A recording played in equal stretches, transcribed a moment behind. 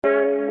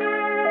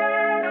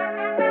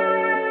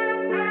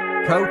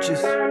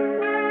Coaches.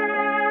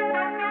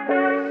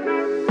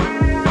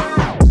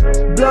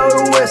 Blow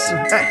the whistle,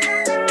 ay.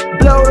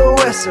 Blow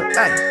the whistle,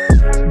 ay.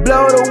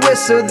 Blow the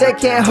whistle, they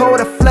can't hold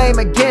a flame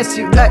against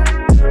you, ay.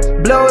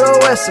 Blow the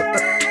whistle,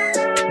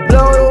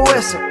 blow the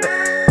whistle,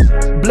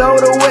 ay. Blow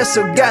the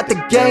whistle, got the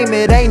game,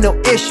 it ain't no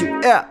issue,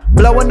 yeah.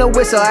 Blowing the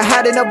whistle, I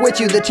had enough with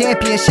you, the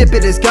championship,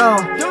 it is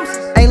gone.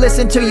 Ain't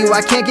listen to you,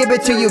 I can't give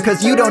it to you,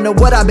 cause you don't know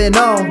what I've been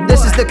on.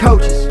 This is the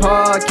Coaches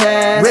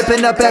Podcast,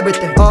 ripping up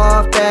everything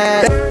off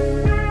that.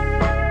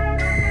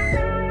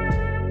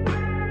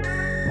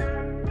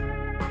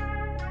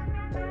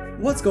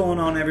 What's going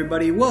on,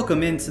 everybody?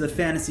 Welcome into the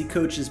Fantasy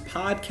Coaches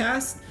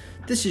Podcast.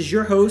 This is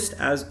your host,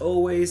 as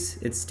always.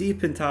 It's Steve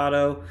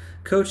Pintado,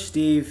 Coach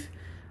Steve.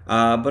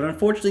 But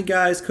unfortunately,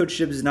 guys, Coach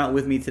Gibbs is not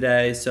with me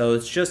today, so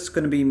it's just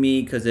going to be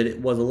me because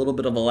it was a little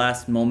bit of a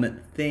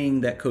last-moment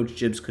thing that Coach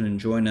Gibbs couldn't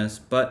join us.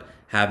 But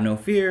have no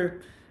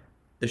fear,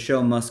 the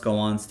show must go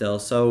on still.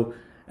 So,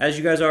 as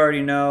you guys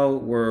already know,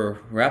 we're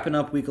wrapping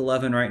up Week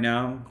 11 right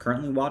now.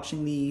 Currently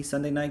watching the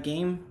Sunday night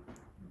game.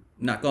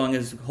 Not going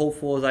as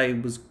hopeful as I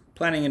was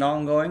planning it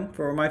on going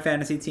for my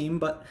fantasy team,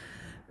 but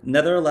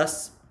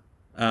nevertheless,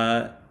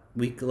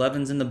 Week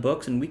 11's in the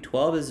books, and Week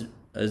 12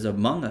 is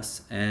among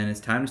us, and it's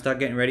time to start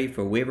getting ready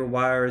for waiver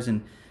wires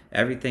and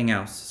everything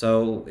else.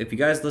 So if you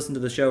guys listen to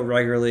the show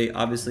regularly,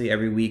 obviously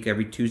every week,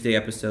 every Tuesday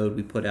episode,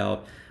 we put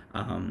out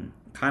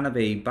kind of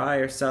a buy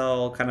or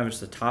sell, kind of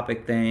just a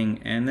topic thing,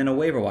 and then a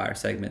waiver wire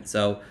segment.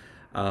 So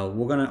I'm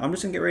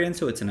just gonna get right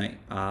into it tonight.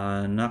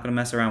 Not gonna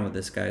mess around with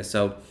this, guys.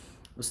 So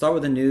we'll start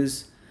with the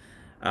news.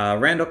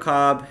 Randall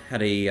Cobb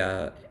had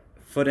a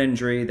foot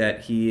injury that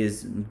he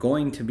is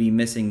going to be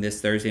missing this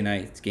Thursday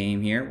night's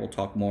game here. We'll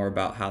talk more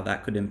about how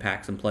that could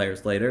impact some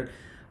players later.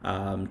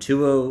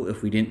 Tua,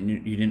 if you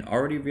didn't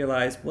already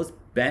realize, was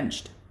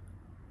benched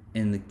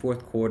in the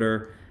fourth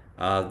quarter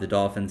of the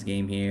Dolphins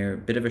game here.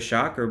 Bit of a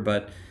shocker,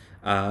 but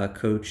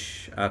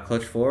Coach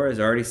Clutch 4 has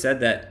already said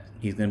that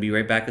he's going to be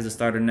right back as a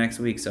starter next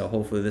week. So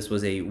hopefully this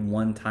was a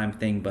one-time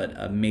thing, but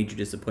a major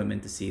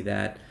disappointment to see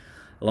that.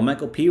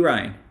 LaMichael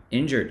Pirine,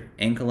 injured,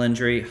 ankle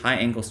injury, high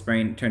ankle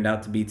sprain turned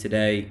out to be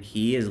today.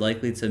 He is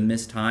likely to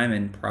miss time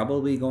and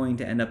probably going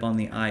to end up on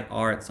the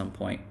IR at some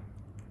point.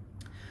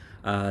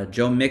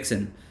 Joe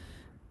Mixon,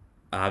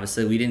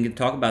 obviously we didn't get to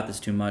talk about this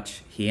too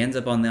much. He ends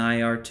up on the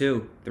IR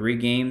too. 3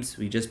 games,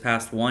 we just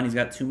passed 1. He's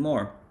got 2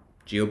 more.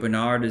 Gio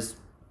Bernard is,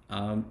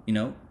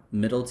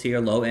 middle tier,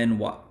 low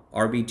end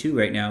RB2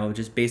 right now,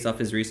 just based off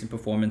his recent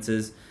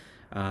performances.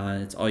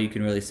 It's all you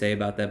can really say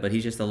about that, but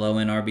he's just a low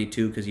end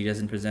RB2 because he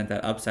doesn't present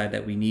that upside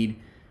that we need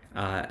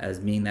as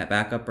being that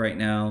backup right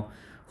now.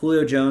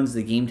 Julio Jones,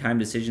 the game time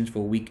decisions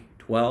for Week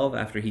 12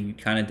 after he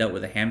kind of dealt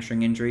with a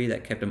hamstring injury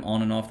that kept him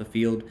on and off the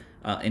field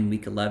in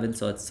Week 11.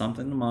 So it's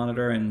something to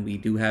monitor, and we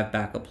do have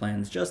backup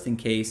plans just in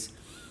case.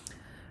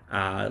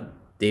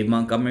 Dave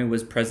Montgomery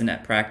was present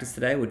at practice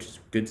today, which is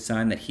a good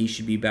sign that he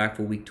should be back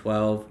for Week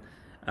 12.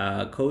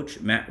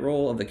 Coach Matt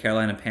Rule of the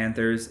Carolina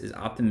Panthers is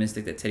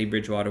optimistic that Teddy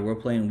Bridgewater will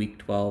play in Week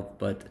 12,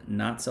 but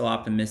not so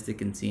optimistic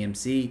in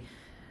CMC.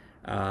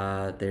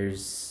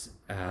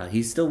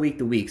 He's still week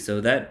to week,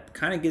 so that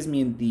kind of gives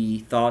me the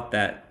thought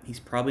that he's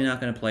probably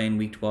not going to play in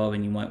Week 12,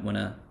 and you might want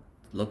to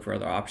look for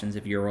other options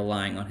if you're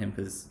relying on him,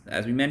 because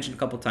as we mentioned a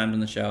couple times on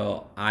the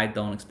show, I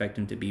don't expect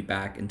him to be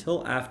back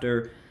until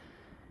after,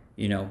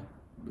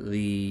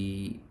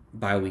 the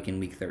bye week in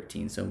Week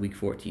 13. So Week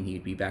 14,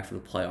 he'd be back for the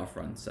playoff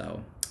run,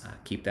 so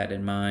keep that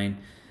in mind.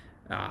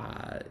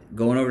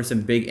 Going over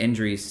some big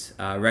injuries,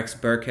 Rex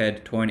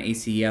Burkhead, torn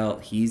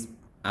ACL. He's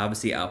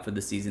obviously out for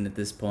the season at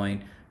this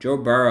point. Joe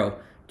Burrow,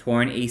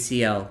 torn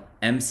ACL,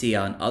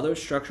 MCL, and other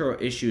structural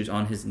issues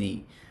on his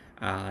knee.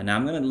 Now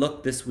I'm going to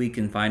look this week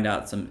and find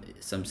out some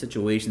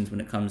situations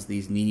when it comes to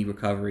these knee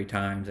recovery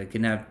times. I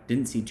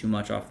didn't see too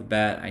much off the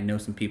bat. I know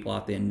some people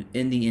out there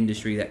in the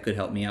industry that could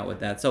help me out with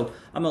that, so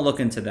I'm going to look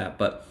into that.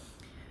 But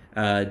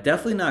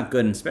definitely not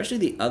good, and especially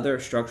the other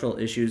structural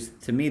issues.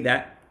 To me,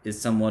 that is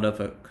somewhat of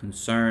a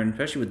concern,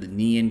 especially with the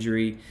knee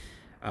injury.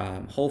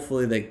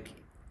 Hopefully,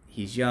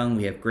 he's young.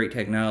 We have great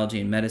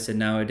technology and medicine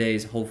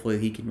nowadays. Hopefully,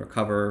 he can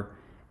recover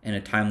in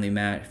a timely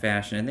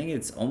fashion. I think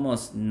it's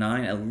almost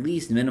at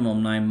least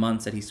minimum 9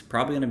 months that he's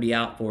probably going to be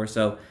out for.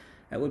 So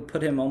that would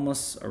put him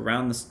almost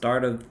around the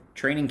start of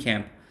training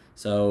camp.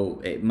 So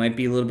it might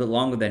be a little bit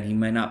longer than he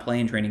might not play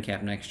in training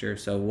camp next year.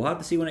 So we'll have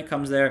to see when it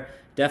comes there.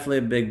 Definitely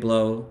a big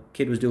blow.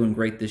 Kid was doing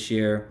great this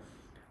year.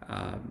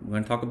 We're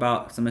going to talk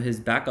about some of his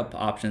backup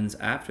options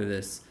after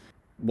this.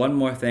 One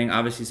more thing,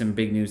 obviously some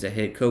big news that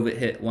hit. COVID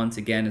hit once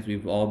again, as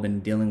we've all been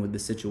dealing with the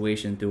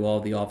situation through all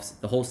the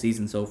whole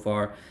season so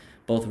far.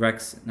 Both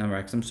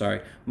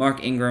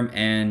Mark Ingram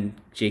and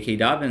J.K.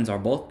 Dobbins are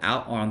both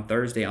out on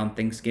Thursday on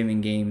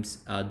Thanksgiving games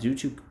due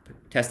to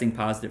testing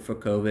positive for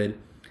COVID.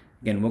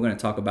 Again, we're going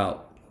to talk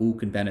about who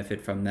could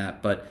benefit from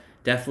that, but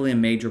definitely a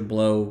major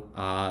blow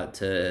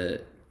to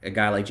a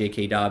guy like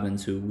J.K.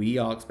 Dobbins, who we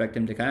all expect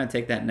him to kind of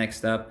take that next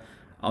step.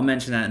 I'll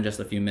mention that in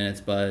just a few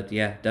minutes, but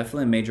yeah,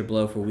 definitely a major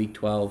blow for Week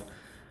 12.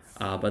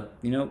 But,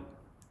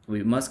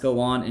 we must go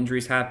on.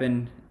 Injuries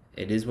happen.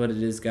 It is what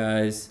it is,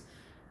 guys.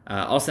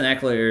 Austin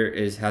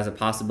Eckler has a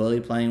possibility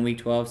of playing Week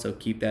 12, so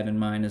keep that in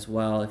mind as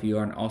well. If you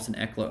are an Austin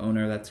Eckler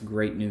owner, that's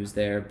great news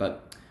there.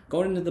 But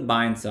going into the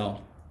buy and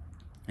sell,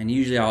 and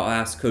usually I'll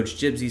ask Coach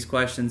Gibbs these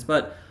questions,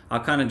 but I'll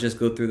kind of just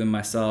go through them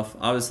myself.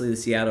 Obviously, the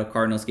Seattle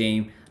Cardinals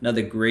game,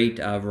 another great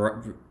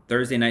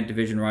Thursday night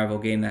division rival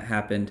game that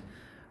happened.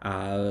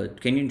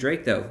 Kenyon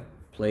Drake, though,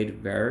 played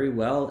very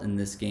well in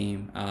this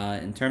game.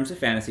 In terms of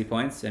fantasy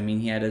points, I mean,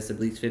 he had us at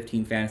least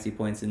 15 fantasy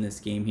points in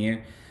this game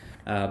here.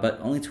 But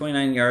only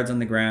 29 yards on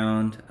the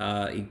ground.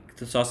 He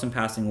saw some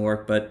passing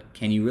work, but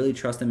can you really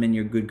trust him in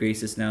your good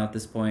graces now at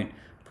this point?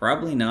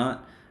 Probably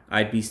not.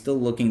 I'd be still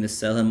looking to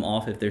sell him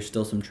off if there's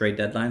still some trade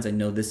deadlines. I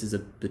know this is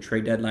the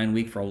trade deadline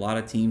week for a lot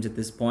of teams at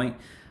this point.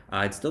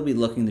 I'd still be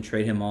looking to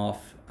trade him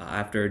off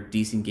after a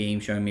decent game,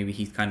 showing maybe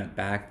he's kind of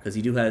back, because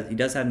he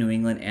does have New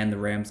England and the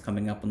Rams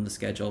coming up on the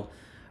schedule.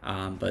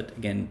 But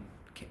again,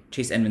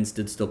 Chase Edmonds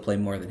did still play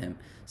more than him,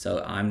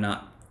 so I'm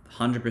not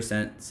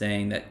 100%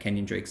 saying that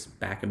Kenyon Drake's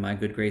back in my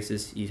good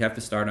graces. You have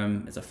to start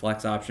him as a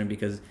flex option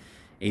because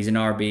he's an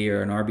RB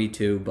or an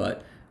RB2,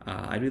 but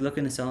I'd be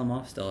looking to sell him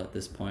off still at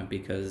this point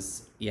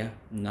because, yeah,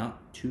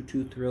 not too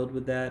thrilled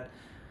with that.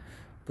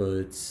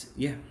 But,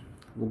 yeah,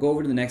 we'll go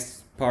over to the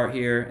next part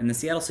here in the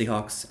Seattle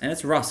Seahawks, and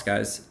it's Russ,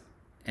 guys.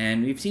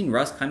 And we've seen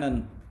Russ kind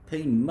of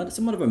play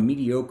somewhat of a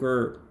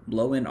mediocre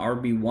low-end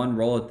RB1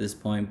 role at this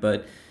point,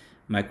 but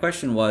my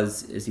question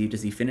was,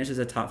 does he finish as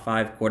a top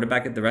 5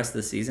 quarterback at the rest of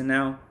the season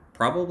now?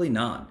 Probably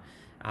not.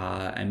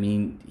 I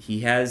mean,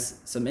 he has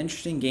some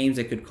interesting games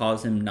that could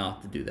cause him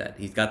not to do that.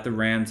 He's got the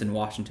Rams and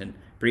Washington.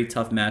 Pretty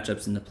tough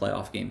matchups in the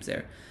playoff games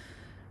there.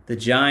 The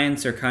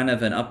Giants are kind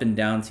of an up and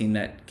down team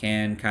that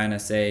can kind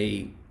of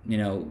say,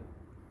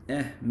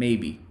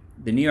 maybe.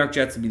 The New York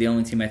Jets would be the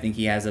only team I think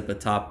he has up a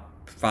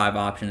top 5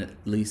 option at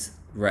least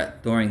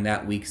during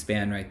that week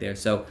span right there.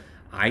 So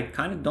I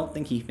kind of don't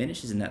think he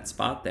finishes in that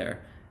spot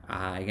there.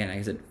 Again, like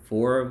I said,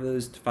 4 of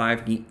those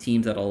 5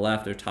 teams that are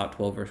left are top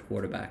 12 versus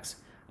quarterbacks.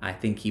 I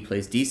think he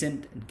plays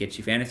decent and gets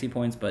you fantasy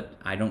points, but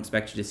I don't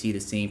expect you to see the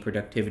same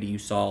productivity you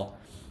saw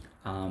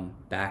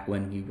back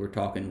when you were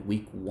talking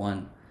week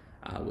 1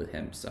 with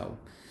him. So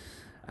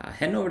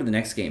heading over to the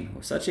next game.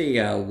 Such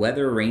a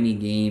weather rainy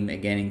game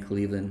again in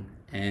Cleveland.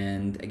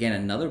 And again,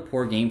 another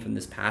poor game from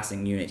this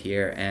passing unit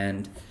here.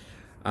 And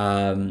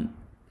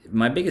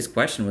my biggest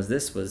question was,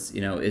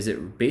 is it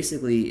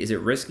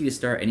risky to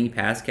start any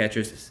pass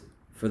catchers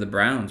for the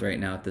Browns right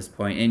now at this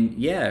point? And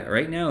yeah,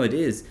 right now it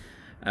is,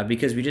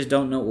 because we just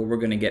don't know what we're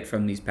going to get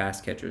from these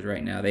pass catchers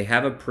right now. They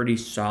have a pretty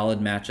solid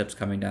matchups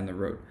coming down the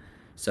road.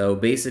 So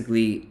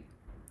basically,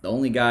 the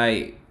only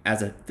guy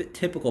as a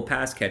typical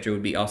pass catcher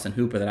would be Austin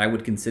Hooper that I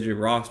would consider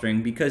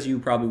rostering, because you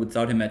probably would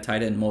start him at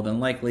tight end more than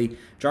likely.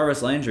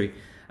 Jarvis Landry,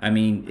 I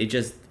mean, it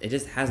just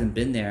hasn't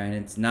been there, and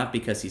it's not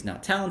because he's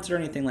not talented or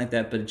anything like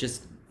that, but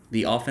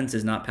the offense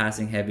is not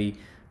passing heavy.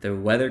 The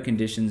weather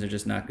conditions are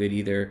just not good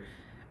either.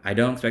 I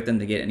don't expect them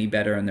to get any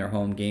better in their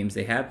home games.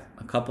 They have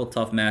a couple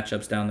tough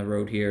matchups down the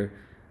road here.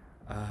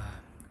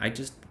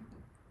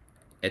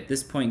 At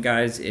this point,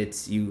 guys,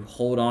 it's you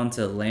hold on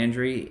to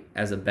Landry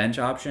as a bench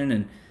option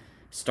and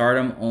start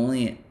him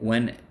only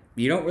when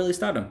you don't really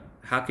start him.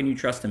 How can you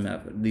trust him?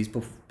 These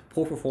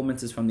poor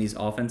performances from these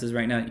offenses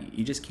right now,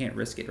 you just can't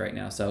risk it right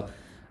now. So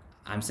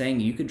I'm saying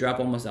you could drop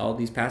almost all of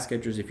these pass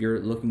catchers if you're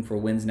looking for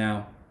wins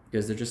now,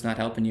 because they're just not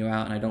helping you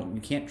out, and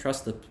you can't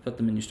trust to put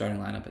them in your starting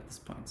lineup at this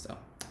point. So,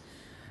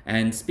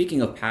 and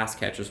speaking of pass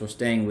catchers, we're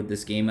staying with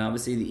this game.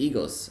 Obviously, the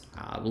Eagles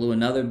blew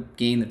another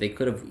game that they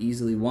could have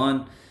easily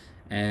won,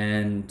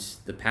 and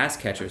the pass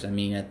catchers. I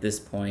mean, at this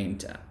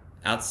point,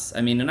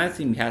 and I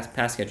think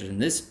pass catchers in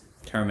this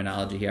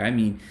terminology here, I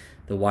mean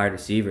the wide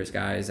receivers,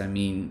 guys. I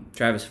mean,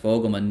 Travis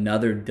Fulgham,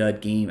 another dud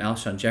game.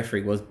 Alshon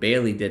Jeffrey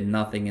barely did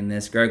nothing in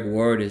this. Greg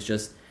Ward is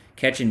just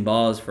catching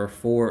balls for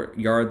 4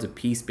 yards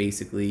apiece,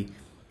 basically.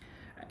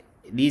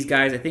 These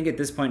guys, I think at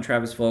this point,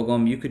 Travis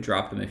Fulgham, you could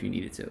drop him if you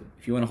needed to.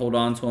 If you want to hold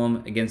on to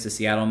him against the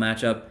Seattle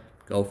matchup,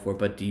 go for it.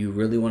 But do you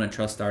really want to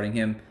trust starting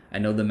him? I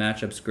know the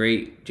matchup's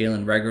great.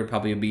 Jalen Reagor would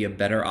probably be a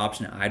better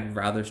option. I'd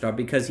rather start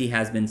because he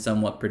has been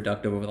somewhat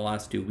productive over the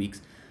last 2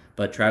 weeks.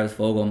 But Travis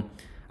Fulgham,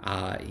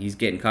 he's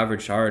getting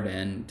coverage hard.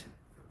 And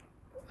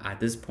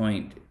at this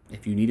point,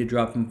 if you need to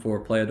drop him for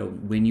a player to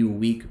win you a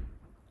week,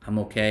 I'm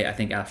okay. I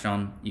think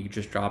Alshon, you could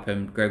just drop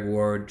him. Greg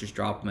Ward, just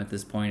drop him at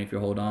this point if you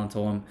hold on to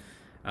him.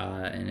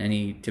 In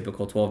any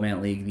typical 12-man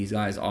league, these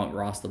guys aren't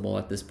rosterable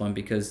at this point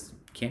because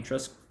you can't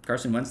trust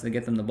Carson Wentz to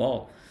get them the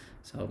ball.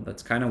 So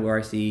that's kind of where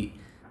I see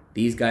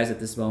these guys at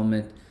this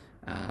moment.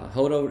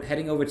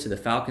 Heading over to the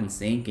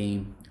Falcons-Saints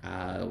game,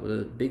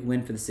 with a big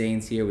win for the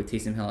Saints here with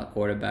Taysom Hill at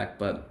quarterback.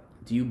 But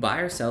do you buy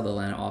or sell the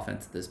Atlanta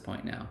offense at this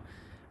point now?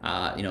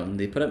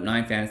 They put up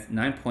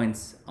 9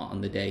 points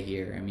on the day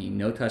here. I mean,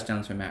 no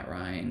touchdowns from Matt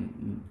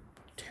Ryan.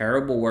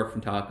 Terrible work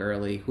from Todd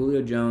Gurley.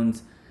 Julio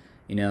Jones,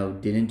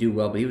 didn't do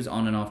well, but he was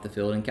on and off the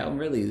field. And Calvin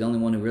Ridley is the only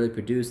one who really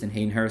produced, and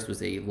Hayden Hurst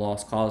was a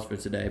lost cause for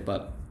today.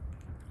 But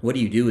what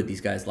do you do with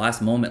these guys?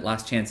 Last moment,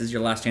 last chance. This is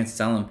your last chance to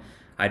sell them.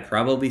 I'd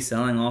probably be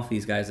selling off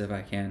these guys if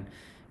I can.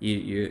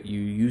 You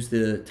use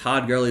the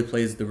Todd Gurley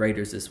plays the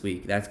Raiders this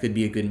week. That could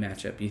be a good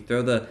matchup. You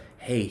throw the,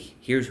 hey,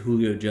 here's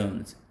Julio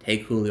Jones.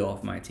 Take Julio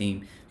off my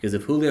team. Because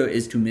if Julio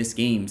is to miss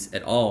games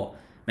at all,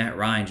 Matt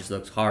Ryan just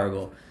looks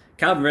horrible.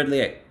 Calvin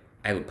Ridley,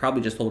 I would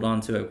probably just hold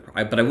on to it,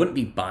 but I wouldn't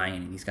be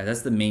buying these guys.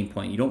 That's the main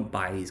point. You don't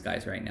buy these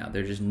guys right now.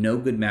 There's just no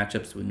good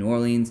matchups with New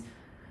Orleans,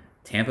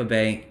 Tampa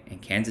Bay,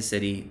 and Kansas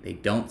City. They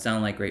don't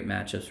sound like great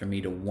matchups for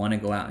me to want to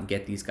go out and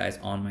get these guys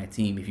on my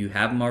team. If you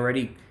have them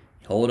already,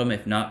 hold them.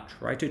 If not,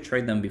 try to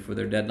trade them before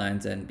their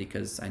deadlines end,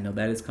 because I know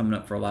that is coming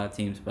up for a lot of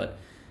teams, but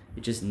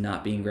it's just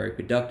not being very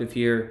productive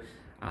here.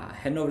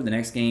 Heading over to the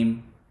next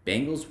game,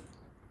 Bengals,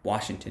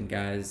 Washington,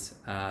 guys.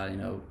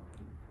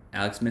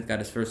 Alex Smith got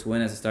his first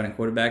win as a starting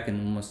quarterback in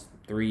almost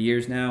 3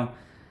 years now.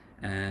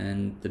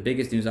 And the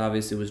biggest news,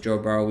 obviously, was Joe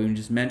Burrow. We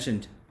just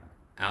mentioned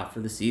out for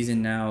the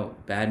season now,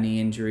 bad knee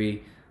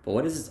injury. But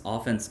what does this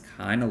offense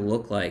kind of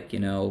look like,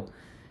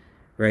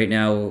 right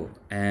now?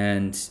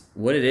 And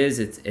what it is,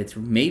 it's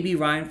maybe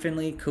Ryan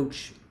Finley.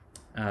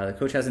 The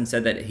coach hasn't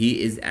said that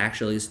he is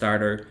actually a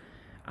starter.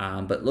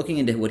 But looking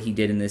into what he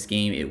did in this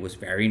game, it was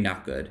very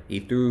not good.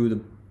 He threw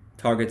the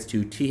targets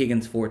to T.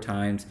 Higgins 4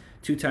 times,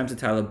 2 times to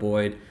Tyler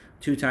Boyd,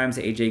 2 times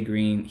to AJ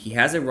Green. He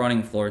has a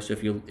running floor, so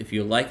if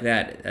you like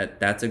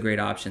that's a great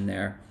option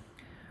there.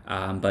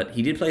 But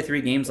he did play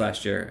 3 games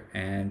last year,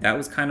 and that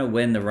was kind of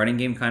when the running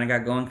game kind of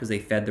got going because they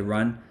fed the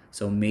run.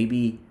 So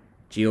maybe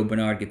Gio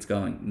Bernard gets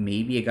going.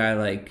 Maybe a guy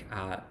like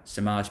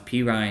Samaj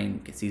P.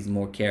 Ryan sees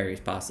more carries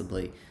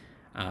possibly.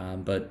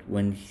 But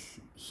when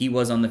he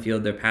was on the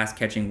field, their pass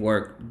catching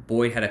worked.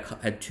 Boyd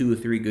had 2 or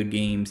 3 good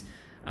games.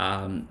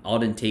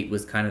 Alden Tate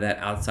was kind of that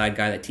outside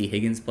guy that T.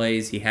 Higgins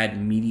plays. He had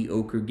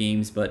mediocre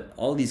games, but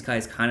all these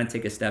guys kind of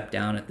take a step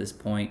down at this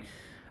point.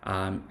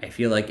 I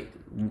feel like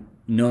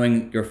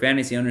knowing your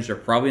fantasy owners are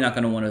probably not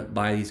going to want to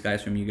buy these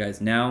guys from you guys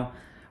now,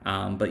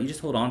 but you just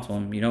hold on to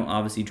them. You don't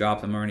obviously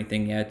drop them or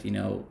anything yet.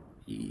 Who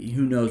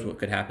knows what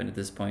could happen at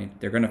this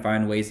point. They're going to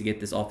find ways to get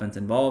this offense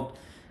involved,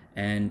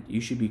 and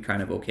you should be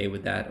kind of okay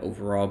with that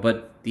overall.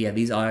 But yeah,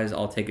 these guys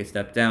all take a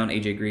step down.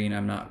 AJ Green,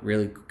 I'm not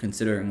really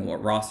considering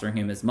rostering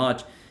him as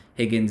much.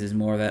 Higgins is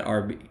more of that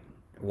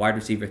wide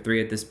receiver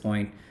 3 at this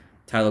point.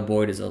 Tyler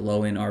Boyd is a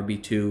low-end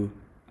RB2.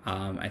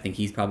 I think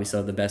he's probably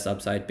still the best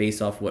upside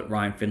based off what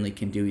Ryan Finley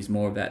can do. He's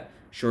more of that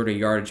shorter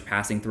yardage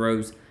passing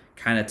throws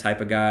kind of type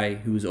of guy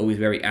who's always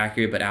very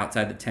accurate, but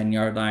outside the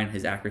 10-yard line,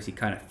 his accuracy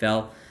kind of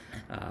fell.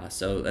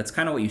 So that's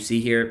kind of what you see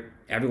here.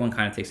 Everyone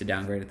kind of takes a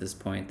downgrade at this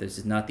point. This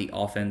is not the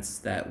offense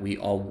that we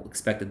all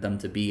expected them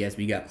to be as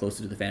we got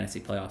closer to the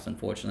fantasy playoffs,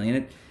 unfortunately.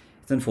 And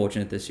it's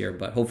unfortunate this year,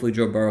 but hopefully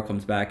Joe Burrow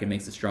comes back and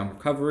makes a strong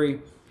recovery.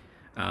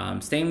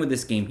 Staying with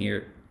this game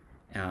here,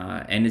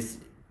 and it's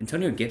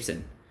Antonio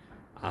Gibson.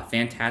 A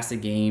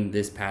fantastic game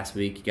this past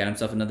week. He got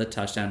himself another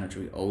touchdown, which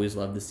we always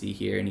love to see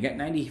here. And he got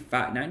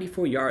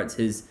 94 yards,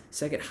 his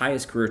second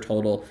highest career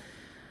total.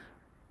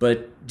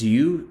 But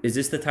is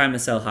this the time to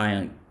sell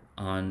high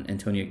on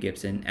Antonio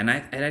Gibson? And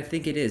I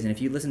think it is. And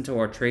if you listen to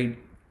our trade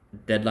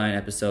deadline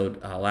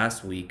episode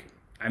last week,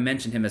 I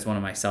mentioned him as one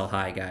of my sell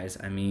high guys.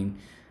 I mean,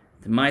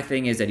 my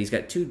thing is that he's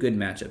got 2 good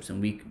matchups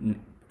in week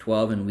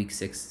 12 and week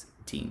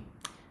 16.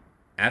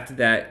 After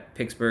that,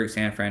 Pittsburgh,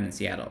 San Fran, and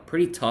Seattle.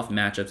 Pretty tough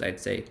matchups, I'd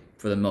say,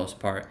 for the most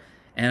part.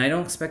 And I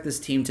don't expect this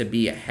team to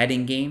be ahead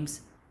in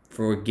games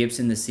for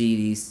Gibson to see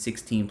these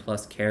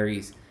 16-plus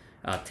carries,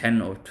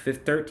 10 or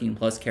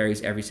 13-plus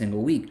carries every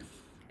single week.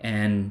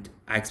 And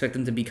I expect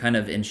them to be kind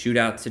of in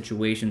shootout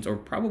situations or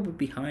probably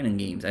behind in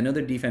games. I know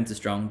their defense is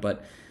strong,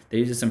 but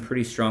there's just some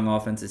pretty strong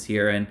offenses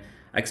here. And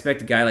I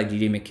expect a guy like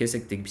J.J.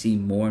 McKissick to see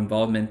more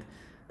involvement.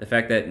 The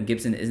fact that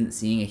Gibson isn't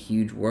seeing a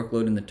huge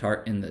workload in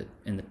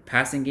the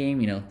passing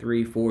game,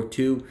 3, 4,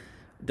 2,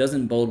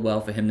 doesn't bode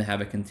well for him to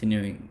have a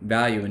continuing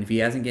value. And if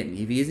he isn't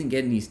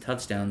getting these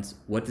touchdowns,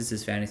 what does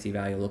his fantasy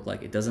value look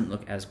like? It doesn't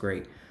look as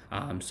great.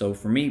 So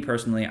for me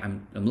personally,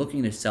 I'm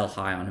looking to sell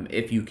high on him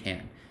if you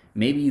can.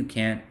 Maybe you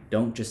can't.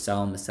 Don't just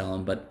sell him to sell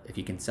him. But if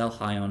you can sell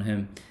high on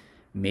him,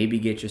 maybe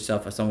get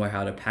yourself somewhere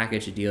how to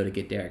package a deal to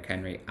get Derrick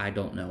Henry. I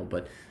don't know,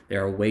 but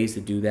there are ways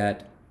to do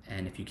that.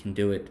 And if you can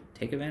do it,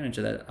 take advantage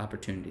of that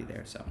opportunity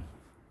there. So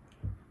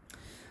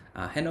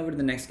heading over to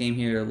the next game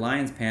here,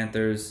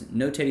 Lions-Panthers.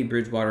 No Teddy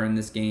Bridgewater in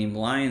this game.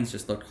 Lions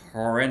just looked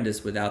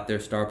horrendous without their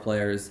star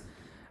players.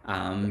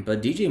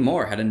 But DJ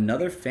Moore had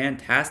another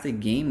fantastic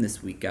game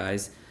this week,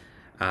 guys.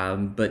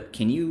 But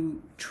can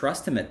you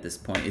trust him at this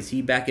point? Is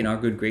he back in our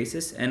good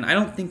graces? And I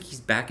don't think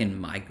he's back in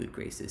my good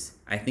graces.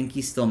 I think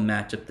he's still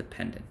matchup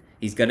dependent.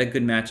 He's got a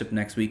good matchup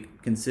next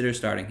week. Consider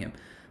starting him.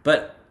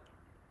 But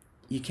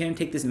you can't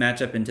take this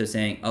matchup into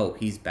saying, oh,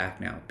 he's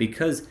back now,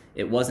 because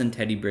it wasn't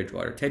Teddy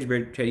Bridgewater.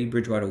 Teddy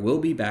Bridgewater will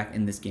be back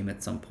in this game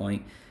at some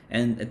point.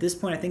 And at this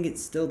point, I think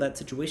it's still that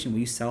situation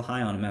where you sell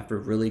high on him after a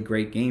really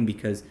great game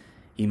because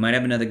he might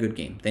have another good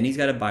game. Then he's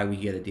got a bye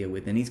week you got to deal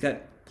with. Then he's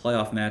got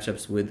playoff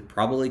matchups with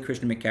probably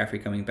Christian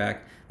McCaffrey coming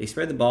back. They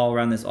spread the ball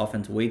around this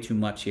offense way too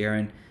much here,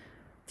 and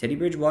Teddy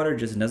Bridgewater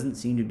just doesn't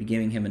seem to be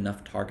giving him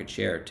enough target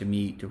share to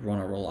me to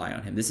want to rely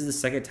on him. This is the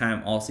second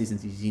time all season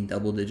he's seen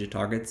double-digit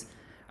targets.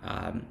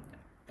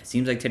 It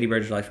seems like Teddy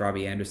Bridgewater likes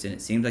Robbie Anderson.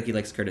 It seems like he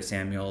likes Curtis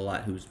Samuel a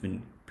lot, who's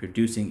been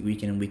producing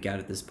week in and week out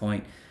at this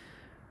point.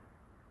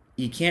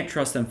 You can't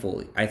trust them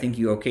fully. I think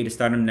you're okay to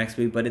start him next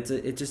week, but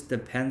it just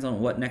depends on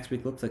what next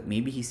week looks like.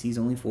 Maybe he sees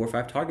only 4 or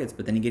 5 targets,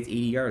 but then he gets 80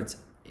 yards.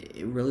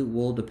 It really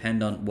will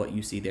depend on what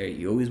you see there.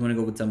 You always want to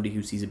go with somebody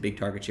who sees a big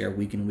target share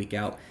week in and week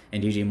out,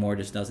 and DJ Moore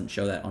just doesn't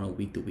show that on a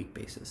week-to-week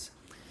basis.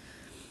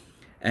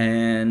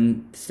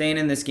 And staying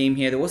in this game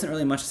here, there wasn't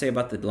really much to say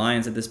about the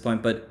Lions at this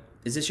point, but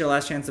is this your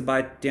last chance to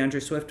buy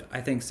DeAndre Swift?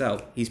 I think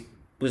so. He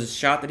was a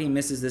shot that he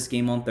misses this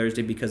game on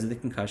Thursday because of the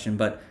concussion,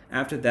 but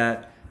after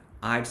that,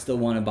 I'd still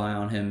want to buy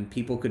on him.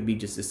 People could be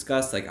just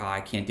discussed, like,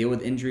 I can't deal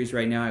with injuries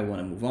right now. I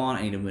want to move on.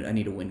 I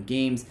need to win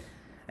games.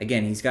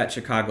 Again, he's got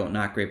Chicago,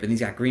 not great, but he's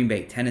got Green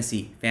Bay,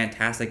 Tennessee,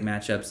 fantastic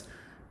matchups.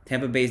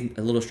 Tampa Bay's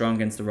a little strong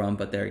against the run,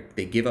 but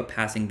they give up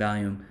passing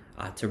volume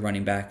to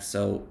running backs,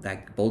 so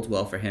that bodes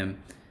well for him.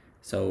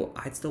 So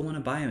I'd still want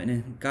to buy him,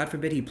 and God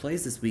forbid he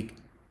plays this week.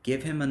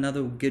 Give him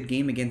another good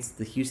game against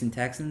the Houston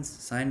Texans.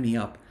 Sign me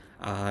up.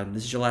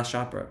 This is your last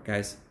shot, bro,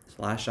 guys. It's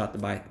the last shot to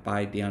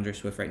buy DeAndre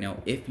Swift right now,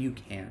 if you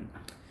can.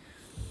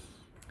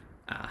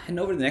 Heading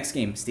over to the next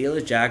game,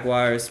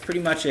 Steelers-Jaguars. Pretty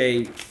much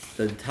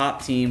the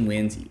top team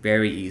wins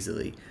very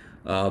easily.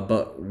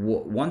 But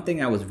one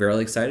thing I was very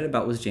excited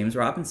about was James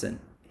Robinson.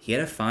 He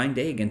had a fine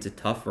day against a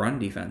tough run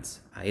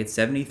defense. He had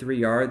 73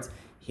 yards.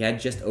 He had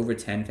just over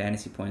 10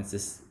 fantasy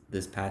points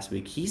this past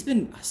week. He's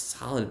been a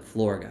solid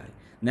floor guy.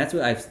 And that's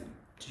what I've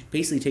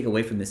basically take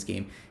away from this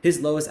game. His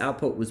lowest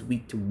output was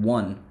week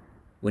 1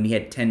 when he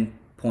had 10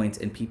 points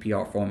in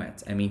PPR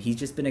formats. I mean, he's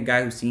just been a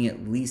guy who's seeing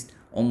at least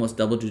almost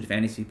double-digit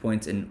fantasy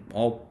points in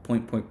all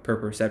point per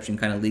reception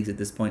kind of leagues at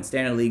this point.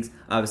 Standard leagues,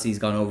 obviously he's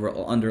gone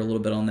under a little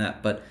bit on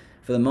that, but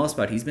for the most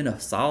part, he's been a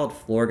solid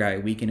floor guy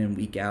week in and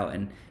week out,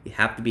 and you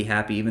have to be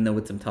happy, even though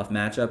with some tough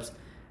matchups,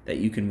 that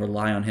you can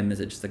rely on him as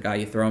just a guy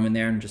you throw him in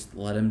there and just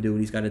let him do what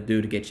he's got to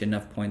do to get you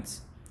enough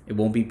points. It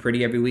won't be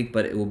pretty every week,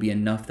 but it will be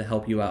enough to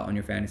help you out on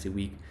your fantasy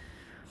week.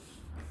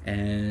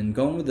 And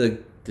going with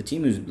the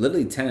team who's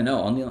literally 10-0,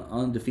 on the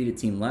undefeated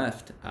team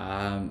left,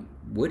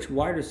 which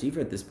wide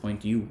receiver at this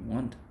point do you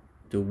want?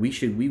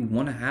 Should we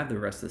want to have the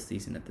rest of the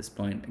season at this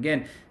point?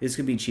 Again, this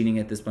could be cheating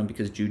at this point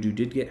because Juju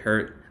did get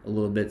hurt a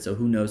little bit, so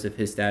who knows if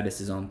his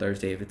status is on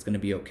Thursday, if it's going to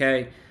be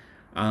okay.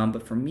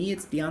 But for me,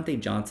 it's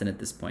Deontay Johnson at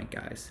this point,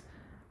 guys.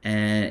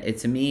 And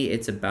to me,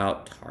 it's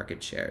about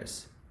target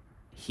shares.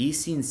 He's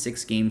seen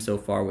 6 games so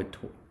far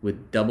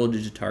with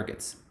double-digit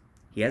targets.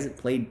 He hasn't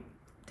played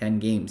 10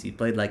 games. He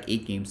played like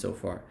 8 games so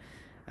far.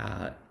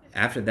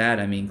 After that,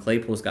 I mean,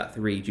 Claypool's got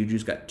 3.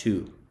 Juju's got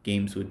 2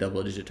 games with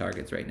double-digit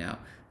targets right now.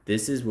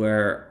 This is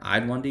where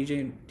I'd want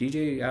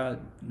Deontay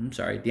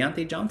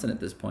Johnson at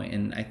this point,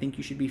 and I think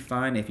you should be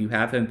fine if you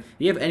have him. If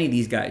you have any of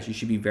these guys, you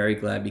should be very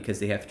glad because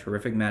they have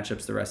terrific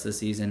matchups the rest of the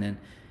season,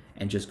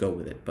 and just go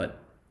with it. But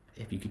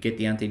if you could get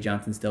Deontay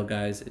Johnson still,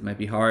 guys, it might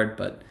be hard,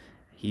 but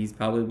he's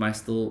probably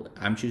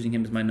I'm choosing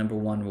him as my number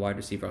 1 wide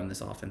receiver on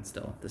this offense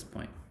still at this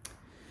point.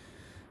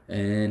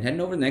 And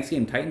heading over to the next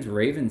game,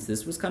 Titans-Ravens.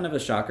 This was kind of a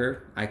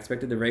shocker. I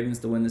expected the Ravens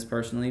to win this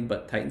personally,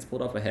 but Titans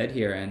pulled off ahead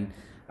here. And,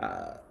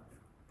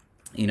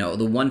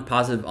 the one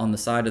positive on the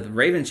side of the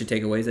Ravens should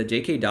take away is that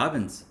J.K.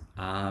 Dobbins,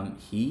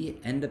 he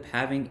ended up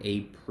having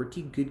a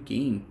pretty good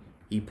game.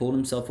 He pulled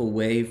himself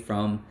away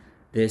from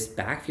this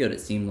backfield,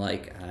 it seemed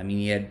like. I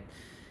mean,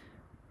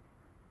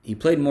 he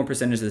played more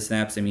percentage of the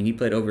snaps. I mean, he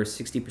played over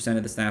 60%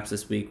 of the snaps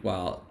this week,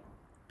 while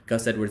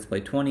Gus Edwards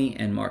played 20,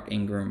 and Mark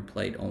Ingram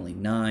played only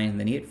 9. And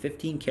then he had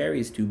 15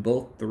 carries to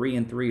both 3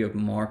 and 3 of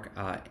Mark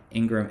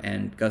Ingram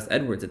and Gus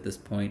Edwards at this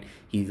point.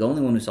 He's the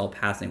only one who saw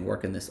passing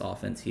work in this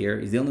offense here.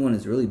 He's the only one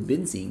who's really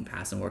been seeing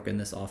passing work in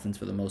this offense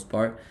for the most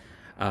part.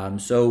 Can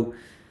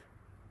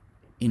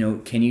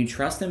you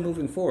trust him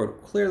moving forward?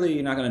 Clearly,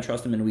 you're not going to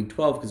trust him in Week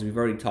 12 because we've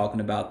already talked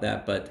about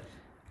that, but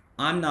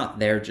I'm not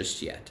there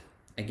just yet.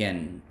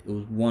 Again, it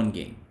was 1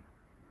 game.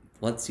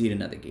 Let's see it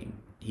another game.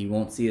 He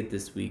won't see it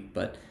this week,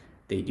 but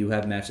they do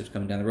have matchups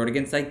coming down the road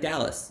against like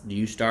Dallas. Do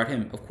you start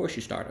him? Of course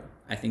you start him.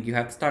 I think you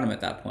have to start him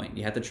at that point.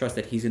 You have to trust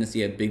that he's going to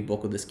see a big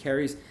bulk of his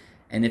carries,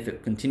 and if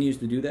it continues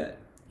to do that,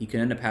 he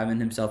could end up having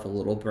himself a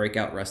little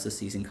breakout rest of the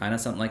season, kind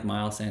of something like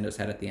Miles Sanders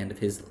had at the end of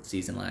his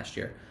season last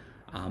year.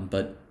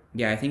 But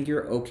yeah, I think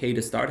you're okay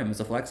to start him as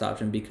a flex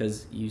option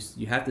because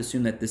you have to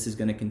assume that this is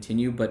going to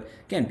continue. But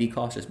again, be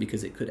cautious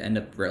because it could end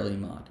up really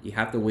mod. You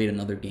have to wait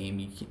another game.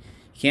 You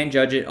can't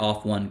judge it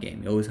off 1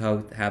 game. You always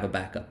have a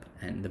backup,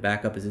 and the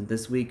backup isn't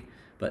this week,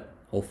 but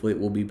hopefully it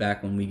will be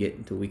back when we get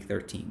into Week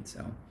 13.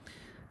 So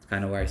it's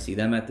kind of where I see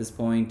them at this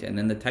point. And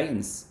then the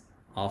Titans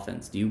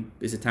offense.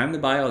 Is it time to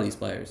buy all these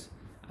players?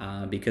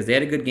 Because they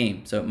had a good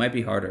game, so it might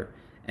be harder.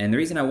 And the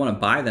reason I want to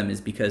buy them is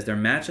because their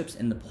matchups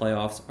in the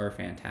playoffs are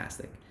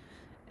fantastic.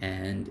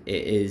 And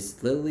it's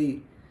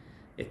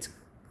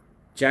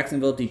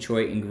Jacksonville,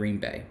 Detroit, and Green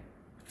Bay.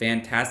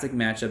 Fantastic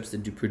matchups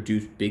that do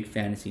produce big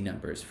fantasy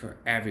numbers for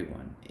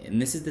everyone.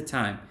 And this is the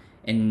time.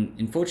 And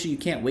unfortunately, you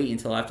can't wait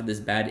until after this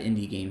bad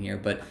Indy game here,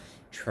 but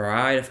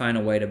try to find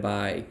a way to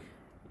buy,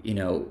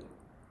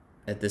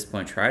 at this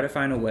point, try to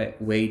find a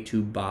way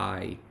to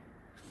buy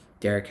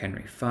Derrick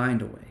Henry,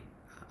 find a way.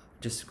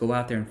 Just go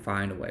out there and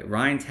find a way.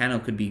 Ryan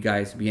Tannehill could be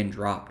guys being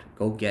dropped.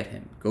 Go get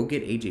him. Go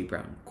get A.J.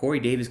 Brown. Corey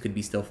Davis could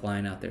be still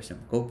flying out there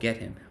soon. Go get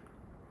him.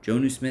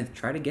 Jonnu Smith,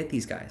 try to get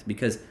these guys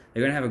because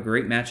they're going to have a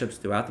great matchups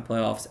throughout the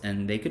playoffs,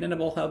 and they could end up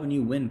all helping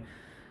you win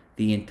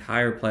the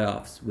entire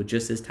playoffs with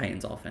just this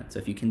Titans offense. So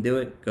if you can do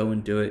it, go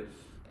and do it.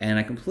 And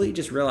I completely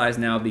just realized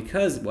now,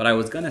 because what I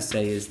was going to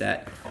say is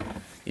that,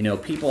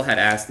 people had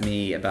asked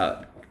me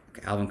about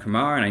Alvin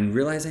Kamara, and I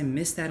realized I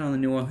missed that on the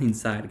New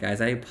Orleans side,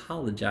 guys. I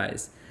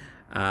apologize.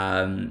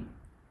 It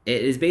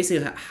is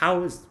basically,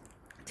 how is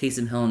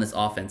Taysom Hill in this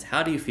offense?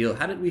 How do you feel?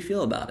 How did we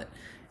feel about it?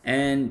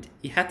 And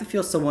you have to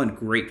feel somewhat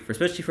great,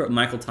 especially for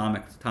Michael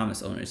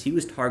Thomas owners. He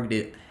was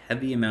targeted a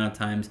heavy amount of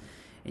times,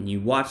 and you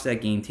watch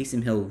that game,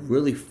 Taysom Hill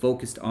really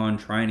focused on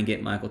trying to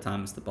get Michael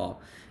Thomas the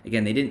ball.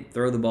 Again, they didn't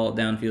throw the ball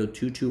downfield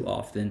too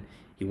often.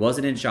 He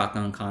wasn't in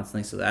shotgun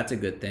constantly, so that's a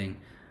good thing.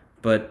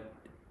 But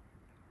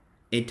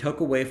it took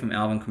away from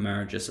Alvin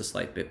Kamara just a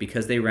slight bit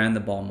because they ran the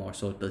ball more.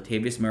 So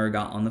Latavius Murray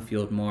got on the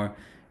field more.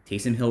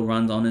 Taysom Hill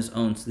runs on his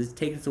own. So this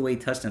takes away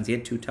touchdowns. He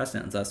had 2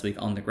 touchdowns last week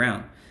on the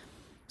ground.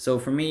 So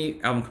for me,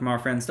 Alvin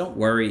Kamara fans, don't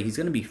worry. He's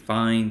going to be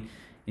fine.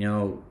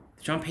 Sean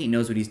Payton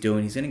knows what he's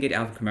doing. He's going to get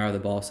Alvin Kamara the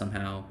ball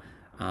somehow.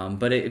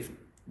 But if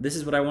this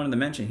is what I wanted to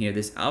mention here,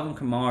 this Alvin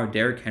Kamara,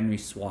 Derrick Henry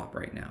swap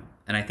right now.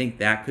 And I think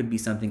that could be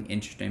something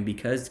interesting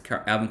because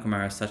Alvin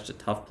Kamara has such a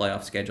tough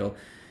playoff schedule.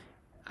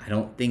 I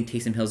don't think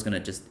Taysom Hill's going to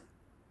just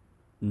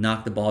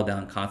knock the ball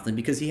down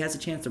constantly because he has a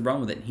chance to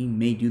run with it. He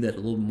may do that a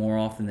little more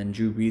often than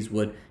Drew Brees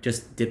would,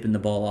 just dipping the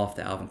ball off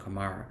to Alvin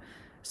Kamara.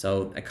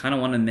 So I kind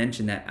of want to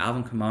mention that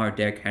Alvin Kamara,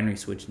 Derrick Henry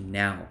switch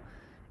now.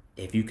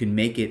 If you can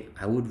make it,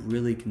 I would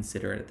really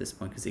consider it at this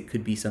point because it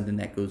could be something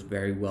that goes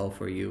very well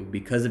for you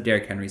because of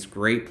Derrick Henry's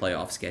great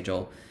playoff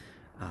schedule.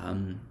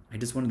 I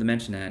just wanted to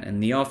mention that.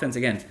 And the offense,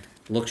 again,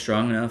 looks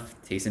strong enough.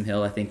 Taysom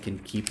Hill, I think, can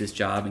keep this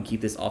job and keep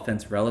this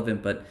offense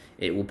relevant, but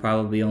it will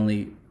probably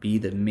only be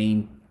the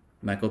main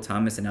Michael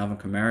Thomas and Alvin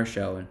Kamara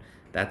show, and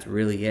that's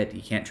really it.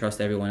 You can't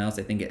trust everyone else.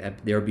 I think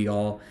there'll be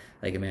all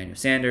like Emmanuel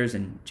Sanders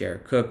and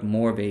Jared Cook,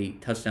 more of a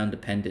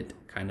touchdown-dependent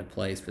kind of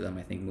plays for them,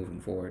 I think, moving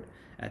forward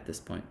at this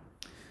point.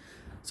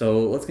 So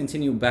let's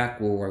continue back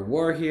where we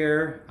were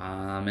here,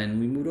 and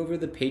we moved over to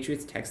the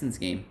Patriots-Texans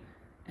game.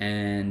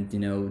 And,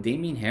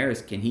 Damian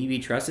Harris, can he be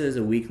trusted as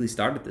a weekly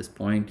start at this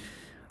point?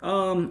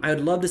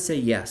 I'd love to say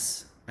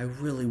yes. I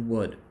really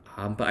would.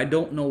 But I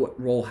don't know what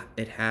role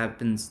it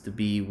happens to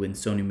be when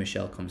Sony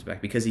Michel comes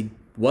back because he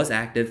was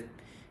active.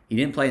 He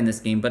didn't play in this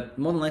game, but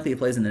more than likely he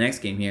plays in the next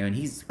game here, and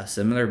he's a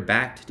similar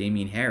back to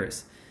Damian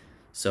Harris.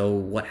 So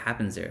what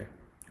happens there?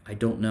 I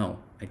don't know.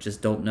 I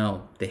just don't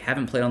know. They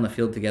haven't played on the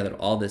field together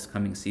all this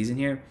coming season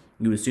here.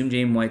 You assume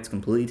James White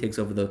completely takes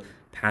over the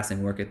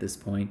passing work at this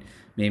point.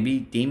 Maybe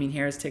Damian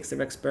Harris takes the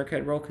Rex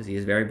Burkhead role because he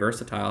is very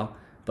versatile,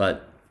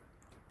 but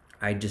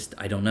I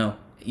don't know.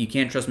 You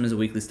can't trust him as a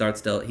weekly start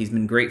still. He's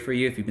been great for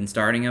you if you've been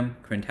starting him.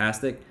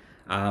 Fantastic.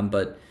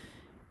 But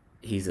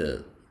he's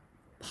a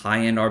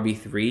high-end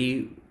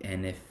RB3,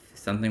 and if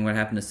something would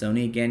happen to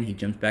Sony again, he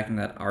jumps back in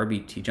that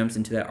he jumps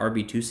into that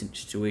RB2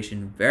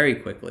 situation very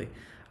quickly.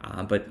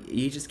 But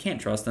you just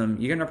can't trust him.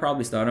 You're gonna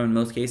probably start him in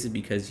most cases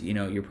because he's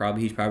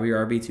probably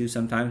your RB2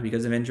 sometimes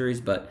because of injuries,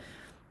 but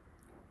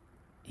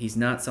he's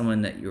not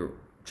someone that you're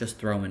just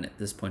throwing at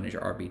this point as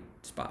your RB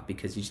spot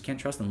because you just can't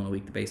trust him on a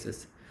weekly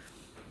basis.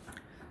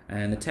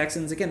 And the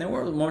Texans, again, there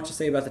weren't more to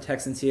say about the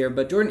Texans here,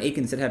 but Jordan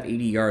Akins did have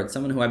 80 yards,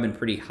 someone who I've been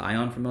pretty high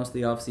on for most of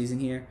the offseason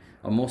here,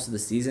 or most of the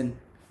season.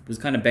 Was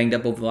kind of banged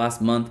up over the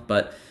last month,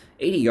 but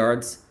 80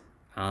 yards.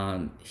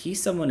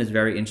 He's someone who's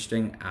very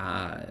interesting.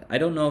 I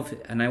don't know if,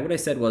 what I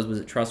said was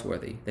it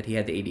trustworthy that he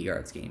had the 80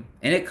 yards game?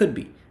 And it could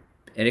be.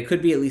 And it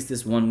could be at least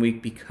this 1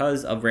 week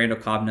because of Randall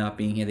Cobb not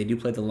being here. They do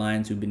play the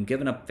Lions, who've been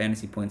giving up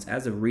fantasy points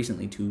as of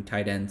recently to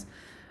tight ends.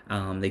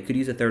 They could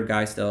use a third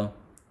guy still.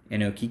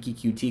 Kiki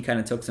QT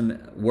kind of took some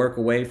work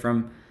away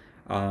from,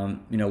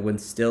 when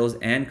Stills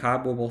and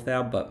Cobb were both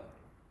out. But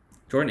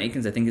Jordan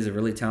Akins, I think, is a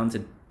really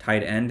talented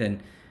tight end.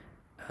 And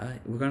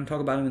we're going to talk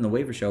about him in the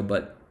waiver show.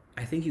 But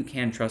I think you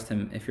can trust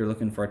him if you're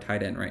looking for a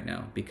tight end right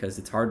now because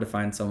it's hard to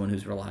find someone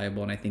who's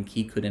reliable. And I think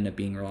he could end up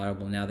being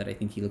reliable now that I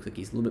think he looks like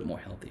he's a little bit more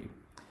healthy.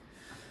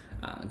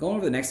 Going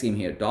over the next game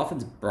here,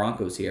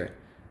 Dolphins-Broncos here.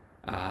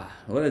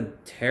 What a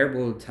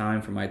terrible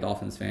time for my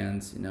Dolphins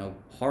fans.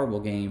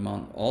 Horrible game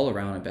all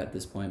around at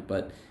this point.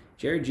 But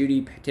Jerry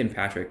Jeudy, Tim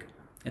Patrick,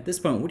 at this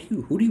point,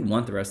 who do you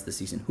want the rest of the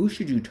season? Who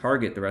should you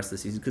target the rest of the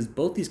season? Because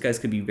both these guys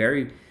could be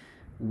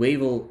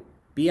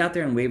be out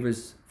there in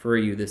waivers for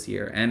you this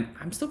year. And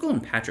I'm still going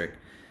Patrick.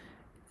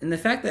 And the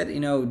fact that,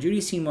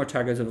 Judy's seen more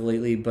targets of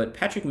lately, but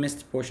Patrick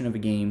missed a portion of a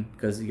game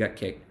because he got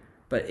kicked.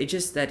 But it's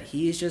just that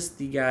he is just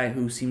the guy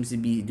who seems to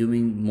be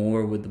doing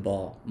more with the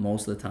ball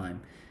most of the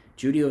time.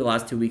 Jeudy over the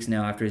last 2 weeks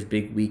now after his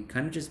big week,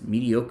 kind of just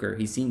mediocre.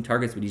 He's seeing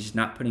targets, but he's just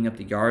not putting up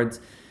the yards.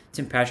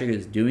 Tim Patrick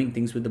is doing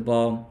things with the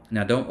ball.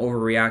 Now, don't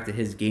overreact to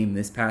his game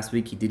this past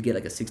week. He did get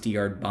like a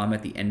 60-yard bomb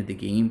at the end of the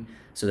game,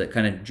 so that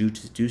kind of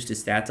juiced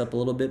his stats up a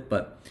little bit.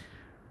 But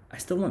I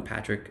still want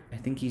Patrick. I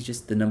think he's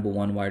just the number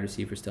one wide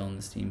receiver still on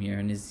this team here,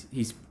 and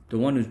he's the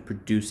one who's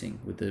producing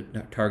with the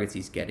targets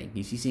he's getting.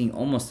 He's seeing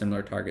almost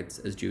similar targets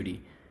as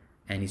Judy,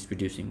 and he's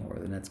producing more.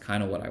 And that's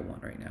kind of what I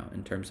want right now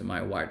in terms of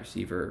my wide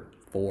receiver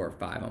 4 or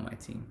 5 on my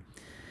team.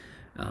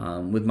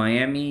 With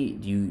Miami,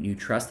 do you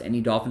trust any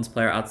Dolphins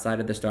player outside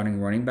of the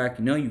starting running back?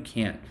 No, you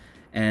can't.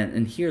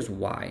 And here's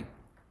why.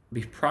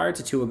 Prior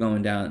to Tua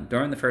going down,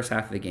 during the first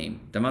half of the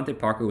game, Devontae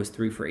Parker was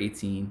 3 for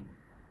 18.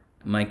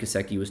 Mike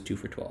Gesicki was 2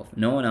 for 12.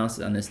 No one else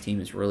on this team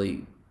is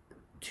really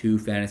too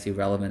fantasy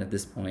relevant at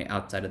this point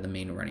outside of the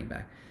main running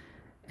back.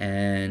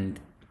 And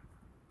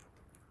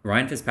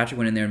Ryan Fitzpatrick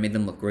went in there and made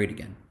them look great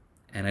again.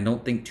 And I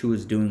don't think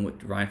Tua's doing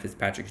what Ryan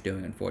Fitzpatrick's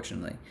doing,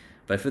 unfortunately.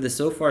 But for the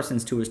so far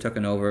since Tua's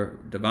taken over,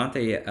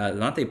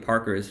 Devontae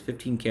Parker is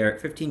 15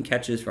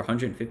 catches for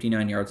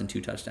 159 yards and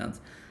 2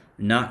 touchdowns.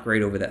 Not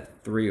great over that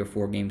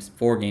 4 game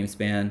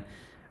span.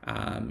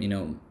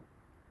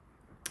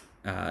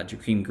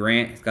 Jakeem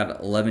Grant has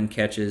got 11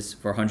 catches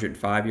for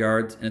 105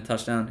 yards and a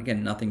touchdown.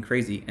 Again, nothing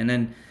crazy. And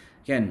then,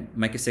 again,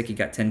 Mike Gesicki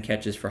got 10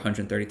 catches for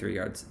 133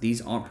 yards.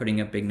 These aren't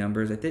putting up big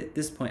numbers. At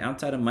this point,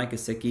 outside of Mike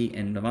Gesicki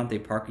and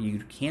Devontae Parker, you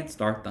can't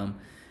start them.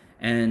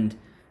 And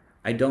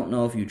I don't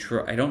know if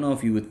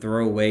you would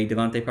throw away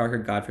Devontae Parker.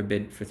 God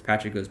forbid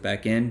Fitzpatrick goes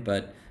back in.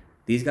 But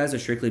these guys are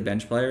strictly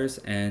bench players.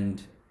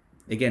 And,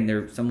 again,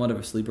 they're somewhat of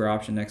a sleeper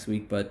option next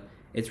week. But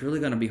it's really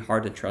going to be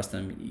hard to trust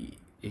them.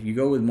 If you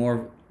go with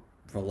more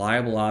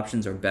reliable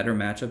options or better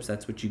matchups,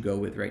 that's what you go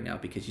with right now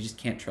because you just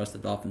can't trust the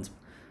Dolphins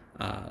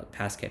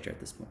pass catcher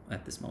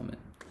at this moment.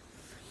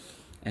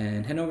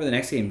 And heading over to the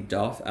next game,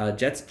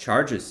 Jets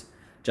Chargers.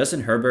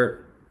 Justin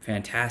Herbert,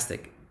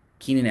 fantastic.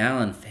 Keenan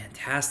Allen,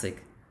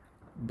 fantastic.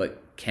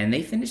 But can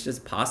they finish as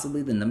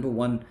possibly the number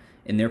one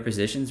in their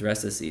positions the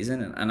rest of the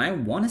season? And I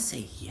want to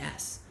say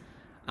yes.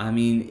 I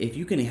mean, if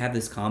you can have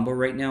this combo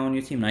right now on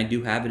your team, and I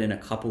do have it in a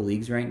couple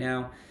leagues right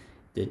now,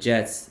 the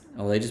Jets,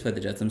 they just played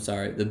the Jets, I'm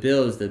sorry. The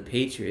Bills, the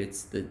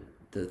Patriots, the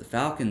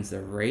Falcons, the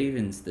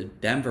Ravens, the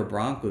Denver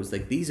Broncos,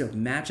 like these are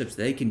matchups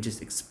they can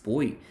just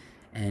exploit.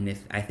 And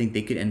I think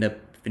they could end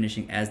up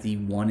finishing as the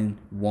 1-1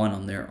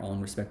 on their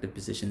own respective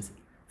positions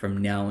from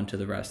now into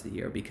the rest of the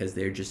year because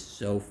they're just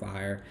so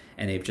fire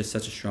and they have just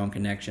such a strong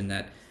connection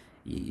that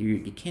you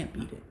can't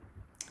beat it.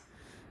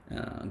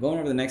 Going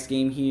over the next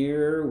game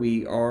here,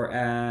 we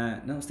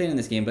are staying in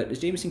this game, but is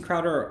Jamison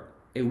Crowder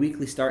a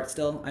weekly start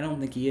still? I don't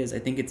think he is. I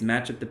think it's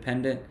matchup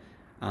dependent.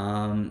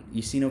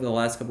 You've seen over the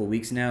last couple of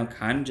weeks now,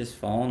 kind of just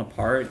falling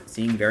apart,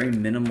 seeing very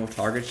minimal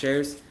target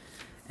shares,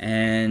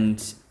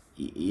 and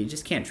you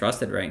just can't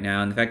trust it right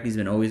now. And the fact that he's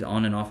been always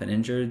on and off and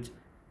injured,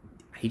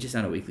 he's just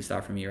not a weekly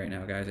start for me right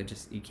now,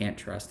 guys. You can't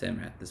trust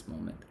him at this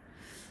moment.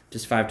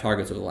 Just 5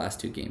 targets over the last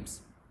 2 games.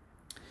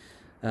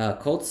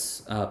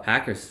 Colts,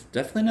 Packers,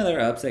 definitely another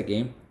upset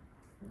game.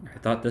 I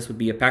thought this would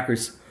be a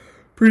Packers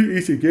pretty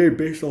easy game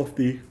based off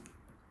the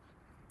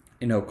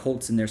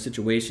Colts in their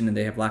situation and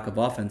they have lack of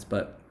offense,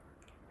 but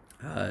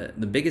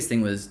the biggest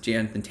thing was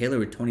Jonathan Taylor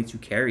with 22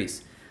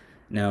 carries.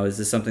 Now, is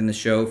this something to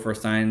show for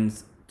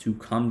signs to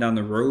come down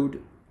the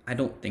road? I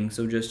don't think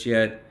so just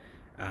yet.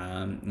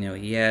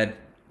 He had,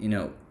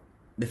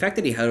 the fact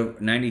that he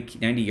had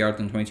 90 yards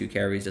on 22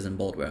 carries doesn't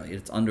bode well.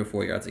 It's under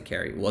 4 yards a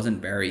carry. It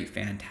wasn't very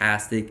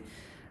fantastic.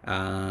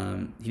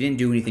 He didn't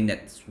do anything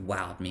that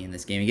wowed me in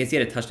this game. I guess he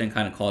had a touchdown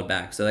kind of called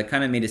back, so that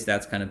kind of made his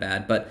stats kind of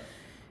bad, but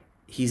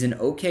he's an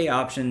okay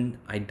option.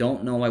 I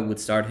don't know I would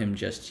start him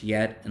just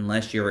yet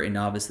unless you're in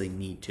obviously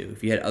need to.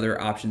 If you had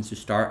other options to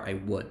start, I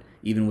would.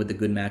 Even with the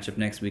good matchup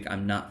next week,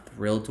 I'm not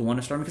thrilled to want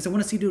to start him because I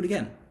want to see him do it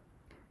again.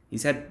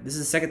 This is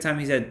the second time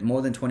he's had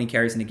more than 20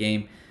 carries in a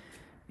game.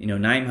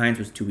 Naeem Hines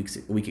was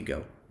a week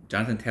ago.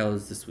 Jonathan Taylor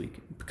is this week.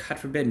 God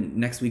forbid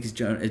next week is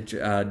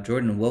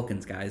Jordan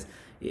Wilkins, guys.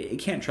 You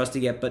can't trust it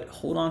yet, but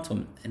hold on to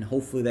him and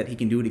hopefully that he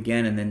can do it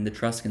again and then the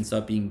trust can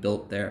start being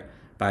built there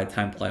by the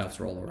time playoffs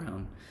roll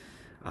around.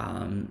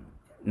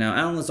 Now,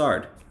 Alan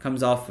Lazard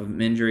comes off of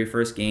an injury,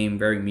 first game,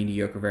 very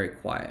mediocre, very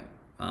quiet.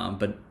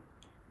 But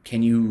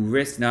can you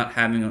risk not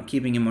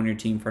keeping him on your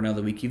team for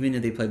another week, even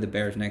if they play the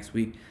Bears next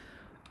week?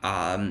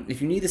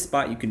 If you need a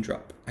spot, you can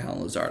drop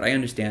Alan Lazard. I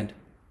understand.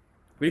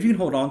 But if you can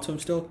hold on to him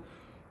still,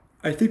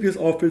 I think this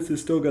offense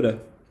is still going to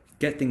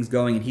get things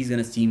going, and he's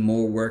going to see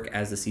more work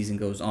as the season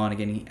goes on.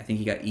 Again, I think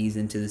he got eased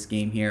into this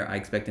game here. I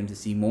expect him to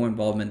see more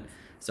involvement.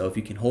 So if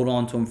you can hold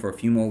on to him for a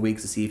few more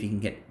weeks to see if he can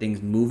get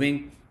things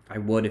moving, I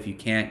would. If you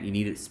can't, you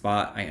need a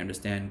spot, I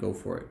understand, go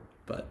for it.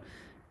 But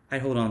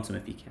I'd hold on to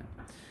him if you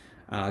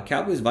can.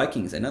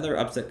 Cowboys-Vikings, another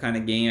upset kind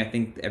of game. I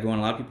think a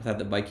lot of people have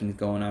the Vikings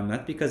going on.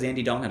 That's because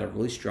Andy Dalton had a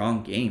really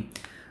strong game.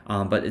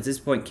 But at this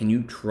point, can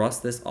you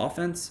trust this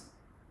offense?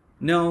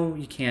 No,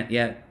 you can't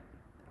yet.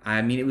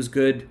 I mean, it was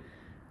good.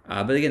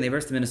 But again, they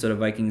versed the Minnesota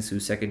Vikings,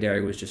 whose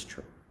secondary was just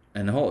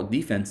and the whole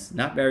defense,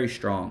 not very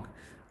strong.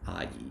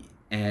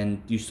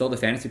 And you saw the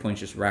fantasy points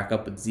just rack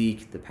up with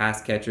Zeke, the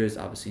pass catchers,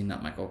 obviously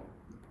not Michael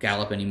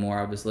Gallup anymore,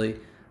 obviously.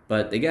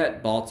 But they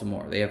got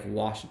Baltimore, they have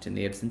Washington,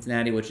 they have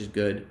Cincinnati, which is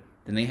good.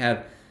 Then they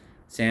have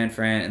San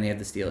Fran, and they have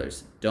the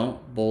Steelers.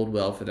 Don't bode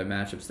well for their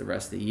matchups the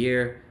rest of the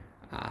year.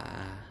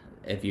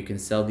 If you can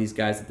sell these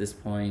guys at this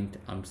point,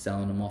 I'm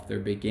selling them off their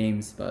big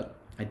games, but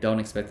I don't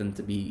expect them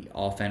to be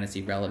all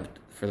fantasy relevant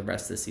for the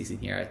rest of the season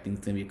here. I think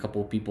it's going to be a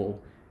couple of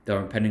people that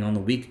are depending on the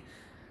week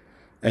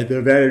at the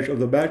advantage of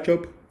the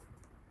matchup.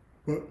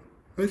 But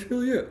that's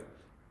really it.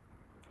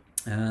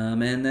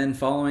 And then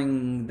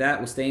following that,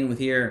 we're staying with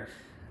here.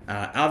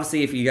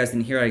 Obviously, if you guys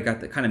didn't hear, I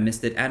kind of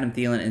missed it. Adam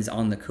Thielen is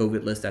on the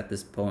COVID list at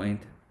this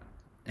point,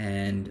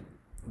 and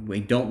we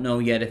don't know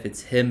yet if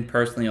it's him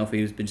personally or if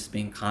he's been just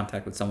being in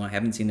contact with someone. I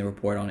haven't seen the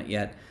report on it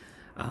yet.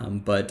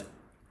 But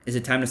is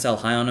it time to sell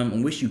high on him?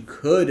 I wish you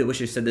could. I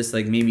wish I said this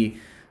like maybe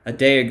a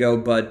day ago,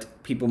 but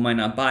people might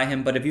not buy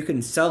him. But if you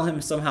can sell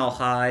him somehow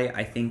high,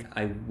 I think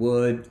I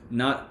would.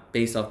 Not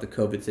based off the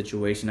COVID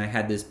situation. I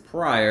had this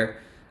prior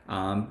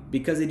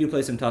because they do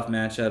play some tough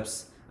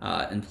matchups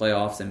in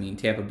playoffs. I mean,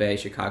 Tampa Bay,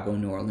 Chicago,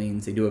 New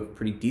Orleans, they do have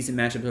pretty decent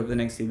matchups over the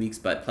next few weeks.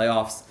 But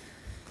playoffs,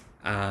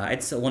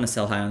 I'd still want to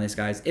sell high on these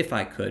guys if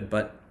I could.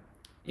 But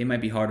it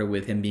might be harder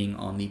with him being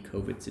on the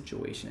COVID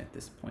situation at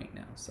this point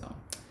now. So,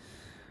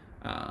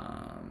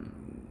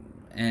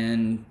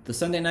 and the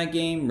Sunday night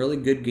game, really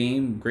good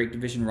game, great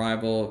division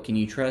rival. Can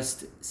you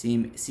trust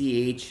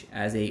CH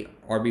as a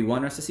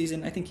RB1 rest of the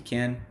season? I think you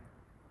can.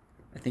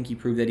 I think he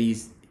proved that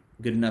he's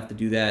good enough to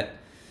do that.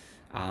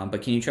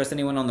 But can you trust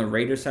anyone on the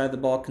Raiders side of the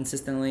ball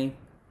consistently?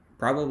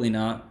 Probably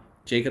not.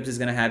 Jacobs is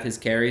going to have his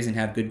carries and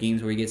have good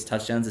games where he gets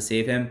touchdowns to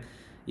save him.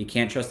 You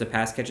can't trust the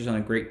pass catchers on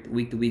a great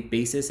week-to-week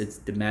basis. It's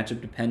the matchup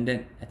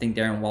dependent. I think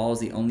Darren Waller is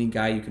the only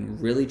guy you can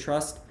really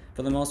trust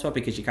for the most part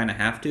because you kind of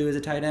have to as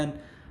a tight end.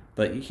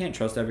 But you can't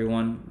trust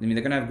everyone. I mean,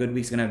 they're going to have good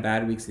weeks, going to have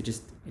bad weeks.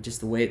 It's just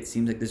the way it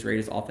seems like this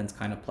Raiders offense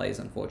kind of plays,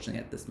 unfortunately,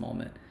 at this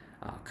moment.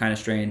 Kind of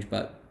strange,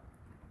 but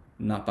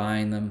I'm not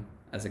buying them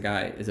as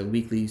a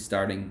weekly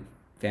starting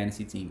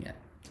fantasy team yet.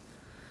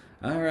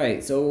 All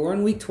right, so we're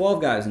in week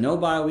 12, guys. No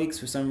bye weeks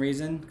for some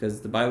reason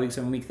because the bye weeks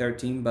are in week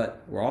 13,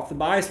 but we're off the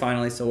byes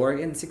finally, so we're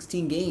getting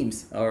 16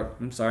 games. Or,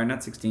 I'm sorry,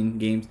 not 16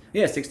 games.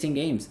 Yeah, 16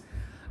 games.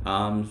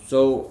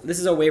 So this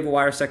is our waiver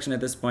wire section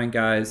at this point,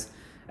 guys.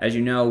 As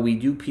you know, we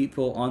do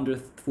people under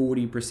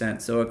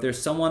 40%. So if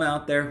there's someone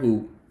out there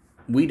who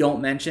we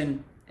don't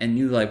mention and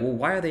you're like, well,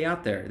 why are they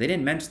out there? They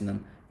didn't mention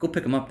them. Go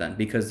pick them up then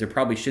because they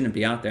probably shouldn't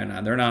be out there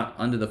now. They're not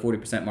under the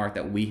 40% mark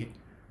that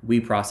we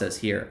process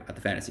here at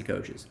the Fantasy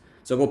Coaches.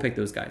 So go pick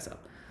those guys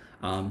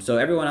up. So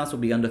everyone else will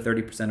be under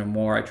 30% or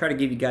more. I try to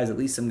give you guys at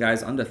least some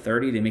guys under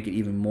 30 to make it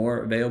even more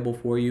available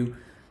for you.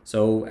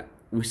 So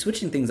we're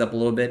switching things up a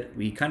little bit.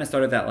 We kind of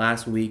started that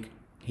last week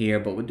here,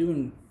 but we're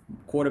doing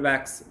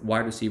quarterbacks,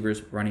 wide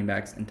receivers, running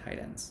backs, and tight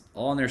ends.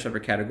 All in their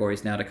separate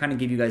categories now to kind of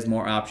give you guys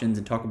more options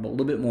and talk a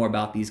little bit more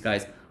about these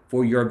guys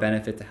for your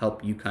benefit to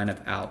help you kind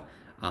of out.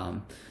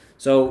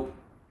 So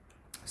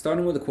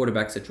starting with the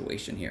quarterback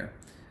situation here.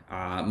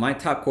 My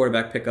top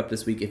quarterback pickup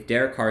this week, if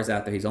Derek Carr is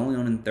out there, he's only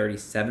on in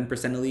 37%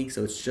 of the league,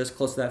 so it's just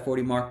close to that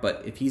 40 mark,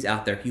 but if he's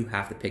out there, you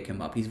have to pick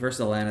him up. He's versus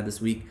Atlanta this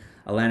week.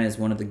 Atlanta is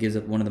gives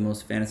up one of the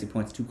most fantasy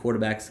points to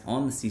quarterbacks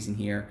on the season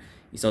here.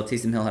 You saw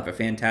Taysom Hill have a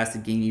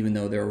fantastic game, even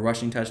though there were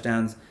rushing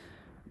touchdowns.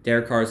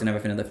 Derek Carr is going to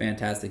have another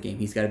fantastic game.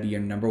 He's got to be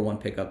your number one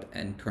pickup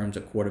in terms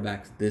of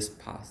quarterbacks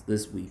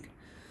this week.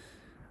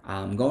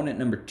 Going at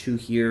number 2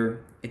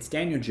 here, it's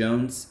Daniel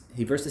Jones.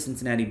 He versus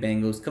Cincinnati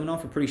Bengals, coming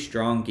off a pretty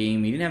strong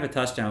game. He didn't have a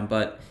touchdown,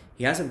 but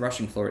he has a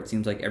rushing floor, it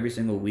seems like, every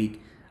single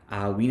week.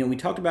 We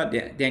talked about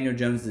Daniel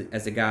Jones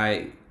as a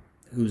guy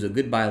who's a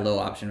good buy low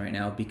option right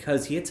now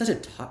because he had such a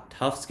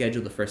tough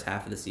schedule the first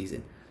half of the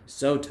season.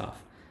 So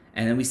tough.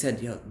 And then we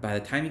said, by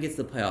the time he gets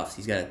to the playoffs,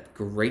 he's got a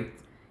great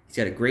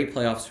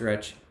playoff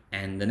stretch,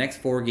 and the next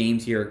 4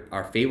 games here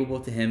are favorable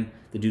to him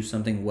to do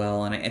something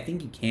well, and I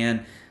think he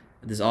can.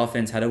 This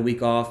offense had a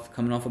week off,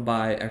 coming off a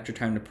bye, extra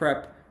time to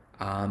prep.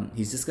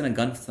 He's just going to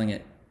gunsling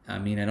it. I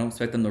mean, I don't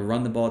expect them to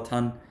run the ball a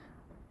ton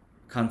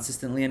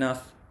consistently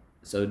enough.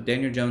 So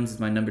Daniel Jones is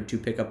my number 2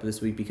 pickup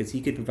this week because he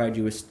could provide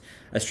you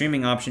a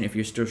streaming option if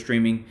you're still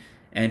streaming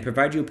and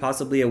provide you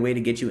possibly a way to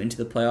get you into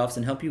the playoffs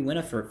and help you win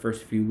a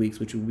first few weeks,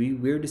 which would be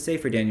weird to say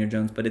for Daniel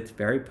Jones, but it's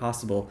very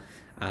possible.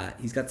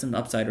 He's got some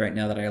upside right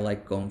now that I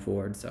like going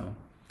forward. So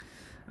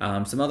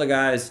some other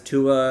guys,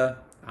 Tua,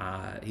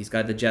 he's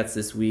got the Jets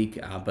this week,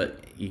 but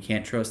you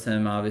can't trust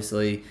him,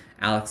 obviously.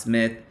 Alex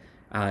Smith,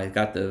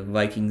 got the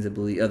Vikings, I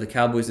believe, the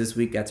Cowboys this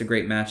week. That's a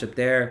great matchup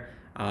there.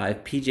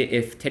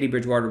 If Teddy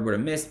Bridgewater would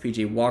have missed,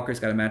 PJ Walker's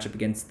got a matchup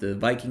against the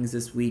Vikings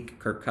this week.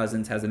 Kirk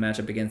Cousins has a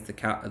matchup against the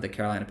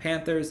Carolina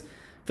Panthers.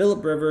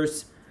 Phillip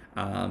Rivers,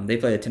 they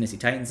play the Tennessee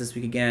Titans this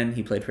week again.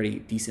 He played pretty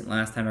decent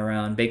last time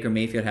around. Baker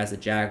Mayfield has the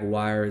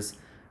Jaguars,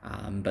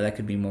 but that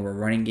could be more of a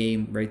running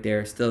game right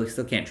there. Still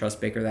can't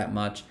trust Baker that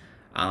much.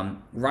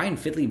 Ryan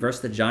Finley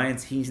versus the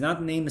Giants. He's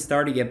not named the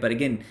starter yet, but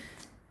again,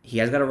 he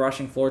has got a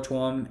rushing floor to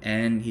him,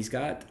 and he's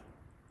got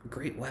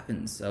great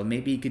weapons. So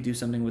maybe he could do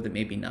something with it,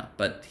 maybe not.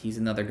 But he's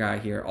another guy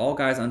here. All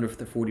guys under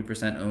the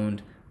 40%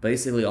 owned.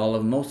 Basically,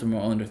 most of them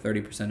are under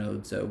 30%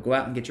 owned. So go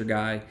out and get your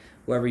guy,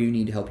 whoever you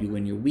need to help you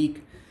win your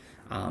week.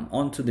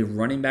 On to the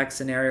running back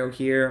scenario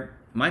here.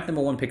 My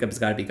number 1 pickup has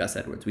got to be Gus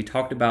Edwards. We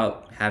talked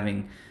about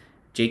having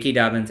J.K.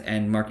 Dobbins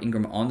and Mark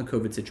Ingram on the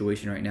COVID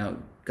situation right now.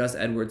 Gus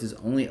Edwards is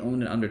only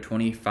owned in under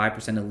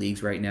 25% of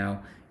leagues right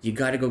now. You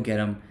got to go get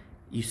him.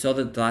 You saw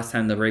that the last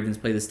time the Ravens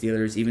played the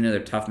Steelers, even though they're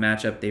a tough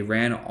matchup, they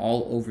ran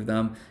all over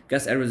them.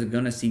 Gus Edwards is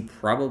going to see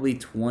probably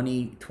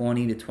 20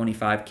 to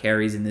 25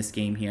 carries in this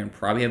game here and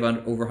probably have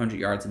over 100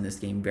 yards in this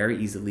game very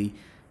easily.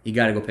 You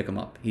got to go pick him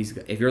up.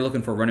 If you're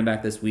looking for a running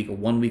back this week, a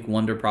one-week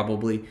wonder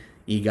probably,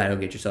 you got to go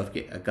get yourself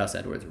a Gus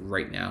Edwards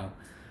right now.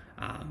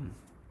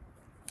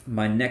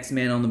 My next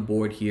man on the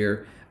board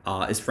here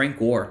is Frank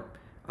Gore.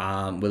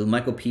 With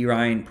Michael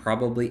Pirine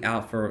probably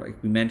out for,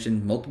 like we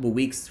mentioned, multiple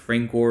weeks,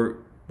 Frank Gore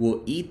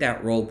will eat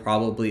that role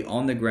probably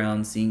on the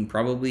ground, seeing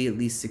probably at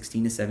least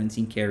 16 to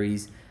 17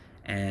 carries.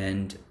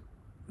 And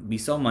we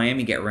saw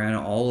Miami get ran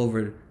all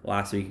over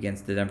last week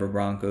against the Denver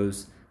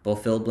Broncos.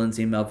 Both Philip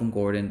Lindsay and Melvin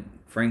Gordon.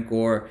 Frank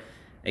Gore,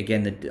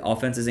 again, the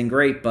offense isn't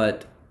great,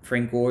 but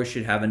Frank Gore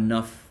should have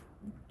enough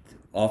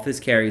off his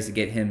carries to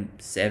get him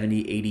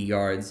 70, 80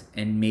 yards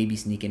and maybe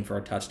sneak in for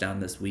a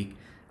touchdown this week.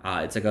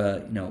 It's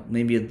like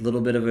maybe a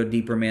little bit of a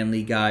deeper man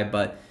league guy,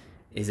 but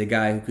is a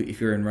guy who, if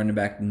you're in running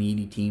back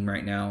needy team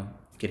right now,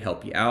 could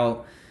help you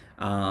out.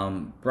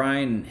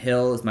 Brian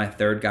Hill is my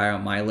third guy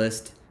on my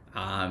list.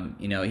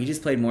 He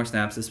just played more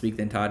snaps this week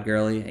than Todd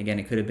Gurley. Again,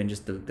 it could have been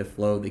just the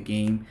flow of the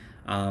game.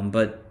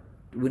 But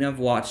when I've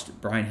watched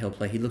Brian Hill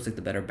play, he looks like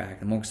the better back,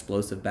 the more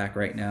explosive back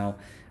right now.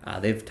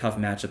 They have tough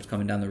matchups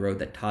coming down the road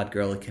that Todd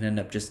Gurley can end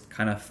up just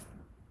kind of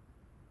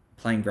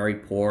playing very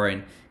poor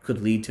and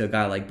could lead to a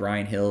guy like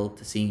Brian Hill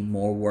to seeing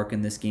more work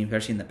in this game,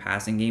 especially in the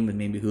passing game with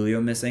maybe Julio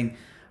missing.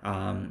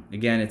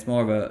 Again, it's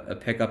more of a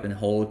pick up and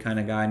hold kind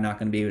of guy. Not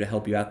going to be able to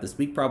help you out this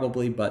week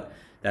probably, but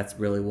that's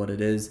really what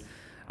it is.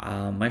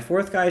 My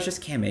fourth guy is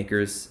just Cam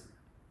Akers.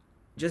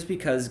 Just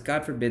because,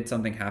 God forbid,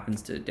 something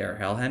happens to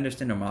Darrell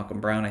Henderson or Malcolm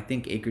Brown, I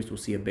think Akers will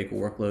see a bigger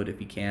workload if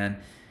he can.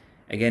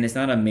 Again, it's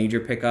not a major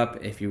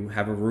pickup if you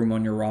have a room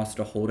on your roster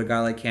to hold a guy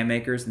like Cam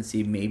Akers and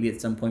see maybe at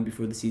some point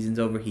before the season's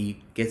over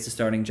he gets the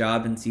starting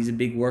job and sees a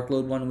big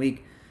workload one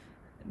week.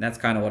 And that's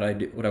kind of what I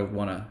would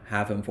want to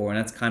have him for, and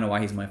that's kind of why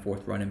he's my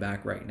fourth running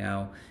back right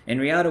now. In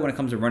reality, when it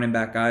comes to running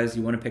back guys,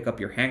 you want to pick up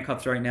your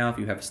handcuffs right now. If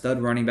you have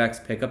stud running backs,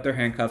 pick up their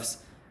handcuffs.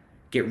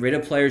 Get rid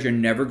of players you're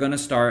never going to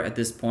start at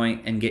this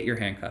point and get your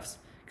handcuffs.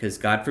 Because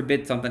God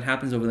forbid something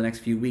happens over the next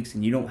few weeks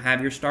and you don't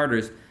have your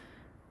starters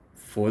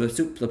for the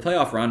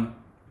playoff run,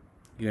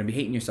 you're going to be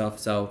hating yourself.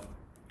 So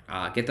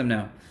get them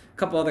now. A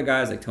couple other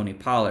guys like Tony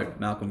Pollard,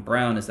 Malcolm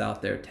Brown is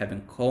out there,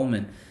 Tevin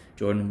Coleman,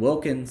 Jordan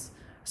Wilkins,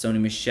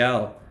 Sony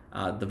Michel,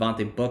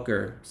 Devontae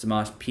Booker,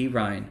 Samaje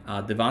Perine,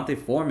 Devontae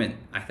Foreman.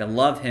 I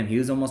love him. He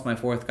was almost my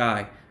fourth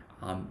guy.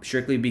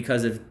 Strictly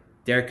because if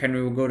Derrick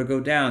Henry will go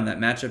down, that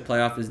matchup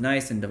playoff is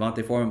nice, and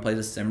Devontae Foreman plays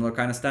a similar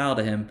kind of style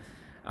to him.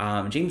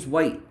 James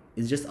White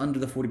is just under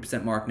the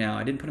 40% mark now.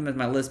 I didn't put him on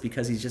my list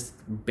because he's just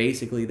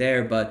basically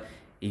there, but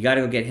you got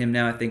to go get him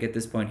now. I think at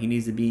this point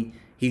he's going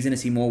to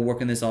see more work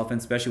in this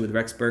offense, especially with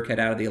Rex Burkhead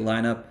out of the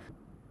lineup.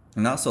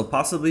 And also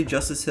possibly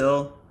Justice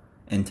Hill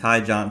and Ty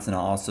Johnson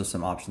are also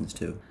some options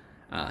too.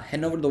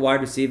 Heading over to the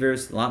wide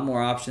receivers, a lot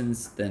more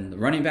options than the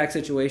running back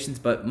situations,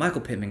 but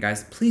Michael Pittman,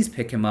 guys, please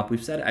pick him up.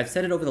 I've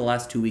said it over the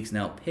last 2 weeks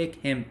now. Pick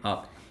him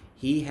up.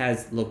 He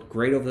has looked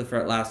great over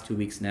the last 2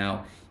 weeks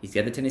now. He's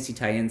got the Tennessee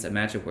Titans, a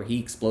matchup where he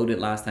exploded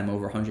last time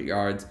over 100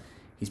 yards.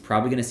 He's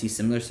probably going to see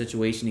similar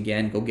situation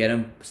again. Go get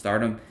him,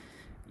 start him.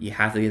 You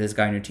have to get this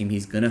guy on your team.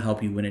 He's going to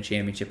help you win a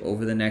championship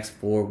over the next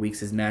 4 weeks.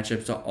 His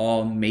matchups are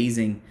all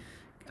amazing.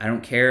 I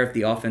don't care if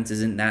the offense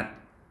isn't that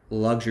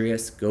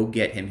luxurious. Go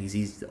get him.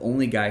 He's the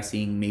only guy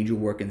seeing major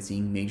work and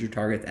seeing major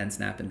targets and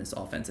snap in this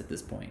offense at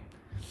this point.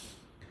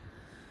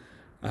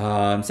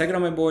 Second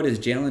on my board is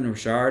Jalen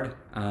Richard,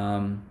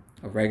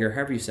 or Rager,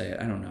 however you say it.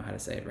 I don't know how to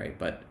say it right,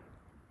 but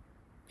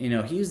he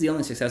was the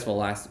only successful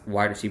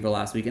wide receiver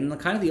last week, and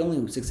kind of the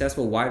only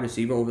successful wide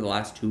receiver over the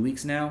last 2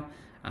 weeks now.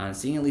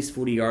 Seeing at least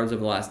 40 yards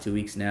over the last 2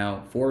 weeks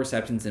now, 4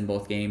 receptions in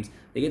both games.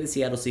 They get the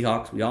Seattle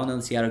Seahawks. We all know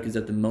the Seattle gives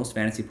up the most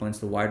fantasy points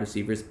to wide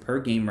receivers per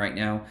game right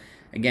now.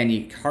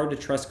 Again, hard to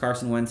trust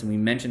Carson Wentz, and we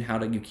mentioned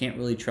how you can't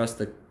really trust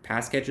the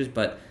pass catchers,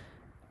 but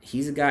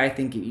he's a guy I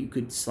think you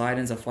could slide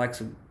in as a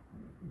flex,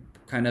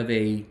 kind of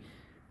a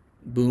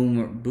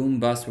boom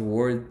bust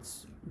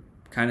rewards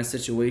kind of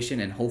situation,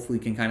 and hopefully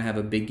can kind of have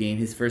a big game,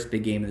 his first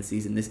big game of the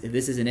season. If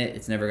this isn't it,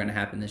 it's never going to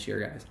happen this year,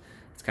 guys.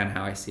 That's kind of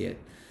how I see it.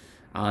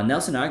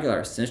 Nelson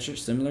Aguilar,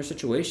 similar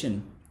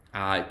situation.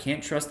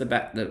 Can't trust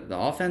the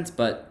offense,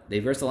 but they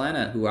versus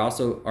Atlanta, who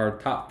also are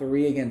top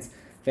 3 against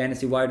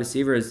fantasy wide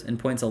receivers in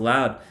points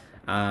allowed.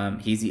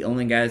 He's the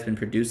only guy that's been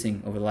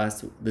producing over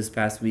this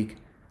past week.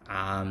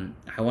 I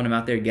want him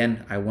out there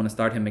again. I want to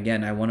start him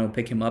again. I want to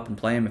pick him up and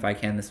play him if I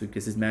can this week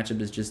because his matchup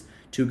is just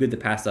too good to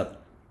pass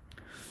up.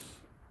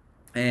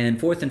 And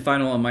fourth and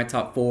final on my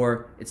top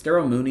 4, it's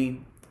Darnell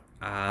Mooney.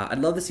 I'd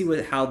love to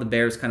see how the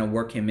Bears kind of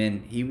work him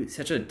in. He was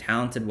such a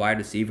talented wide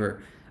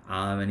receiver,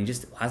 and he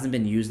just hasn't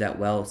been used that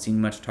well,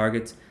 seen much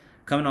targets.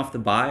 Coming off the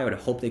bye, I would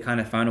hope they kind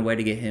of find a way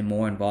to get him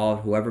more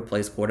involved, whoever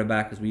plays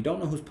quarterback, because we don't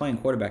know who's playing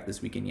quarterback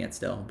this weekend yet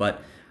still.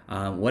 But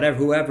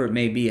whoever it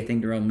may be, I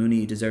think Darnell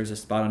Mooney deserves a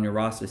spot on your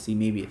roster to see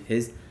maybe if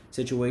his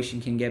situation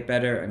can get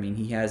better. I mean,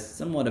 he has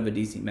somewhat of a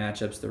decent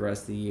matchups the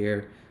rest of the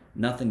year.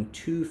 Nothing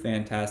too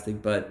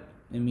fantastic, but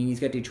I mean, he's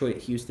got Detroit,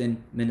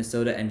 Houston,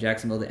 Minnesota, and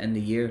Jacksonville to end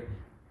the year.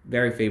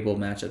 Very favorable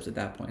matchups at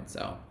that point.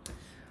 So,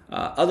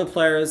 other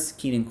players,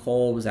 Keenan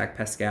Cole, Zach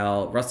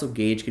Pascal, Russell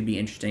Gage could be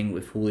interesting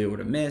if Julio were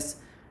to miss.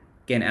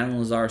 Again, Alan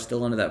Lazar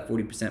still under that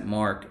 40%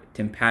 mark.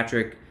 Tim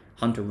Patrick,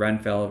 Hunter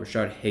Renfrow,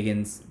 Rashard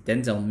Higgins,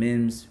 Denzel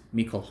Mims,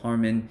 Mecole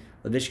Hardman,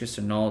 Laviska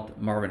Shenault,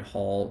 Marvin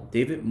Hall.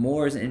 David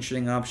Moore is an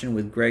interesting option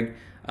with Greg.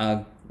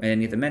 I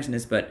didn't get to mention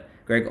this, but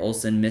Greg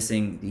Olsen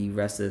missing the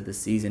rest of the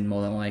season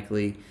more than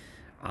likely.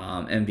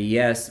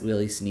 MVS,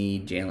 Willie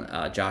Snead,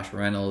 Josh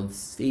Reynolds,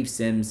 Steve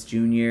Sims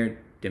Jr.,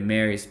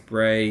 Demarius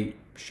Bray,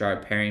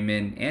 Sharp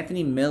Perryman.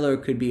 Anthony Miller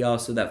could be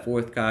also that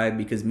fourth guy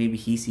because maybe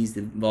he sees the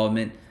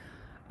involvement.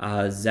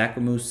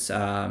 Zacharias,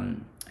 I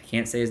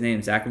can't say his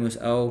name, Zacharias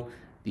O,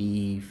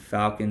 the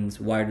Falcons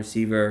wide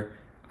receiver.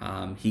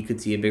 He could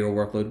see a bigger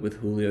workload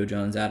with Julio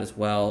Jones out as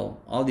well.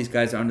 All these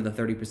guys are under the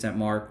 30%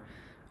 mark.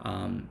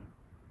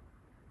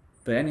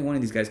 But any one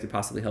of these guys could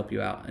possibly help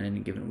you out in any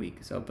given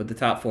week. So, but the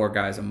top four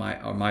guys are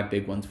my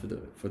big ones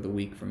for the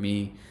week for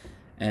me.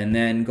 And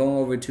then going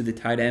over to the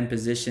tight end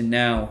position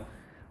now,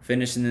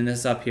 finishing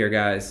this up here,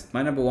 guys.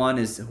 My number one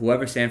is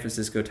whoever San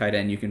Francisco tight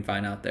end you can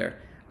find out there.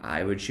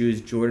 I would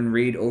choose Jordan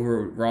Reed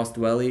over Ross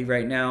Dwelly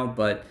right now,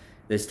 but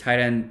this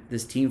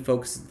team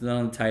focuses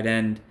on the tight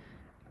end.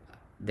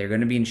 They're going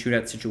to be in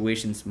shootout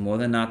situations more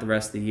than not the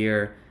rest of the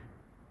year.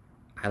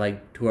 I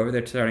like whoever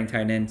they're starting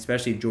tight end,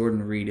 especially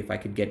Jordan Reed, if I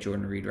could get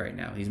Jordan Reed right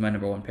now. He's my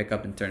number one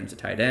pickup in terms of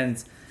tight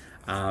ends.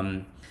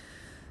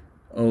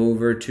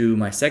 Over to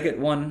my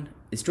second one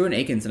is Jordan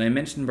Akins, and I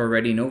mentioned him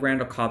already. No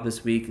Randall Cobb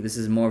this week. This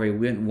is more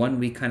of a 1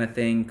 week kind of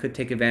thing. Could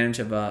take advantage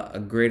of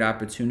a great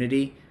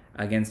opportunity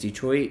against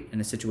Detroit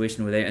in a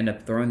situation where they end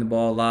up throwing the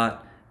ball a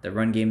lot. The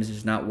run game is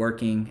just not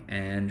working,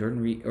 and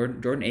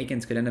Jordan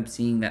Akins could end up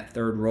seeing that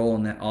third role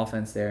in that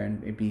offense there,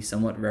 and it'd be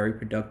somewhat very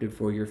productive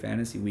for your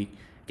fantasy week.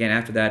 Again,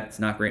 after that, it's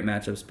not great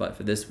matchups, but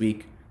for this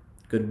week,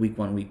 good week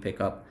 1 week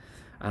pickup.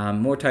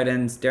 More tight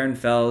ends: Darren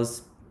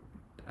Fells,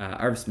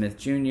 Irv Smith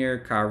Jr.,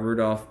 Kyle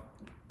Rudolph,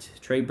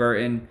 Trey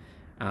Burton,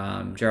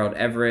 Gerald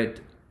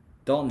Everett.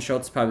 Dalton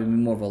Schultz probably be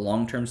more of a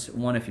long-term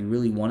one. If you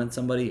really wanted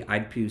somebody,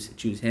 I'd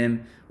choose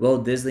him. Will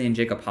Disley and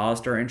Jacob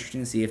Hollister are interesting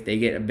to see if they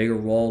get a bigger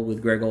role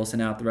with Greg Olsen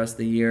out the rest of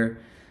the year.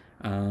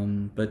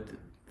 But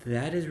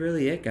that is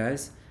really it,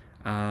 guys.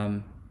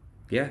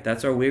 Yeah,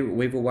 that's our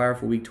waiver wire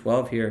for week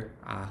 12 here.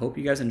 I hope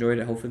you guys enjoyed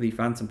it. Hopefully you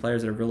found some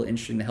players that are really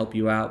interesting to help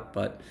you out.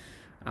 But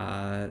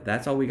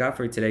that's all we got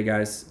for you today,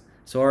 guys.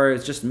 Sorry,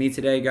 it's just me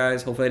today,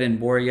 guys. Hopefully I didn't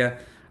bore you.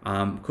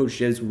 Coach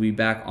Jibs will be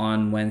back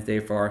on Wednesday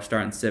for our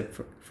start and sit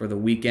for the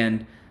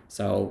weekend.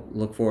 So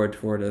look forward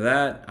to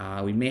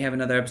that. We may have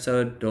another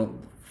episode.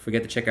 Don't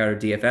forget to check out our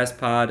DFS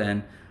pod.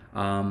 And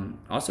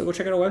also go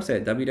check out our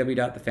website,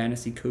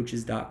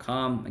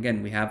 www.thefantasycoaches.com.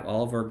 Again, we have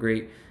all of our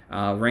great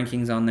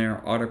rankings on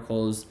there,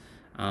 articles,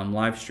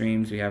 live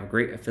streams. We have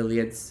great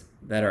affiliates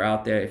that are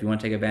out there. If you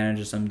want to take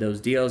advantage of some of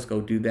those deals, go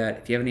do that.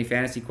 If you have any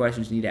fantasy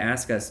questions you need to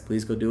ask us,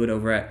 please go do it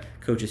over at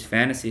Coach's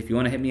Fantasy. If you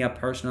want to hit me up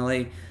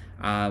personally,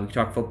 we can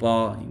talk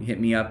football. You can hit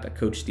me up at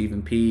Coach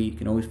Stephen P. You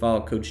can always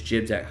follow Coach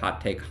Jibs at Hot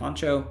Take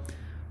Honcho.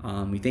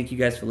 We thank you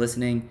guys for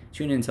listening.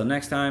 Tune in until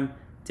next time.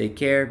 Take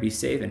care, be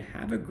safe, and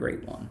have a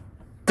great one.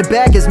 The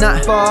bag is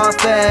not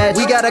far-fetched.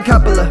 We got a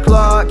couple of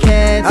Clark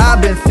Kents.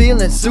 I've been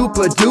feeling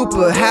super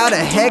duper. How the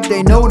heck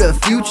they know the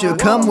future?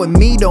 Come with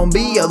me, don't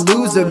be a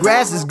loser.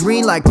 Grass is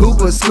green like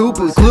pooper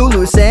scoopers.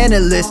 Clueless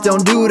analysts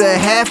don't do the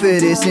half of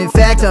this. In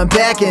fact, I'm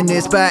backing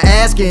this by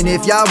asking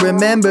if y'all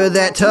remember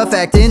that tough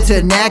acting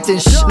to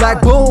acting.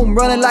 Like boom,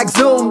 running like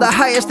zoom. The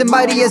highest and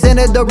mightiest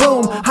entered the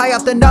room. High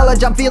off the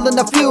knowledge, I'm feeling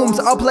the fumes.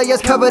 All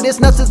players covered, it's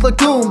nuts as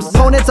legumes.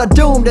 Opponents are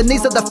doomed, and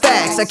these are the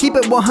facts. I keep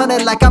it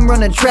 100 like I'm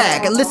running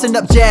track. And listen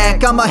up,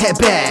 Jack, I'ma head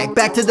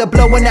back to the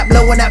blowing that,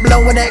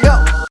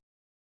 go.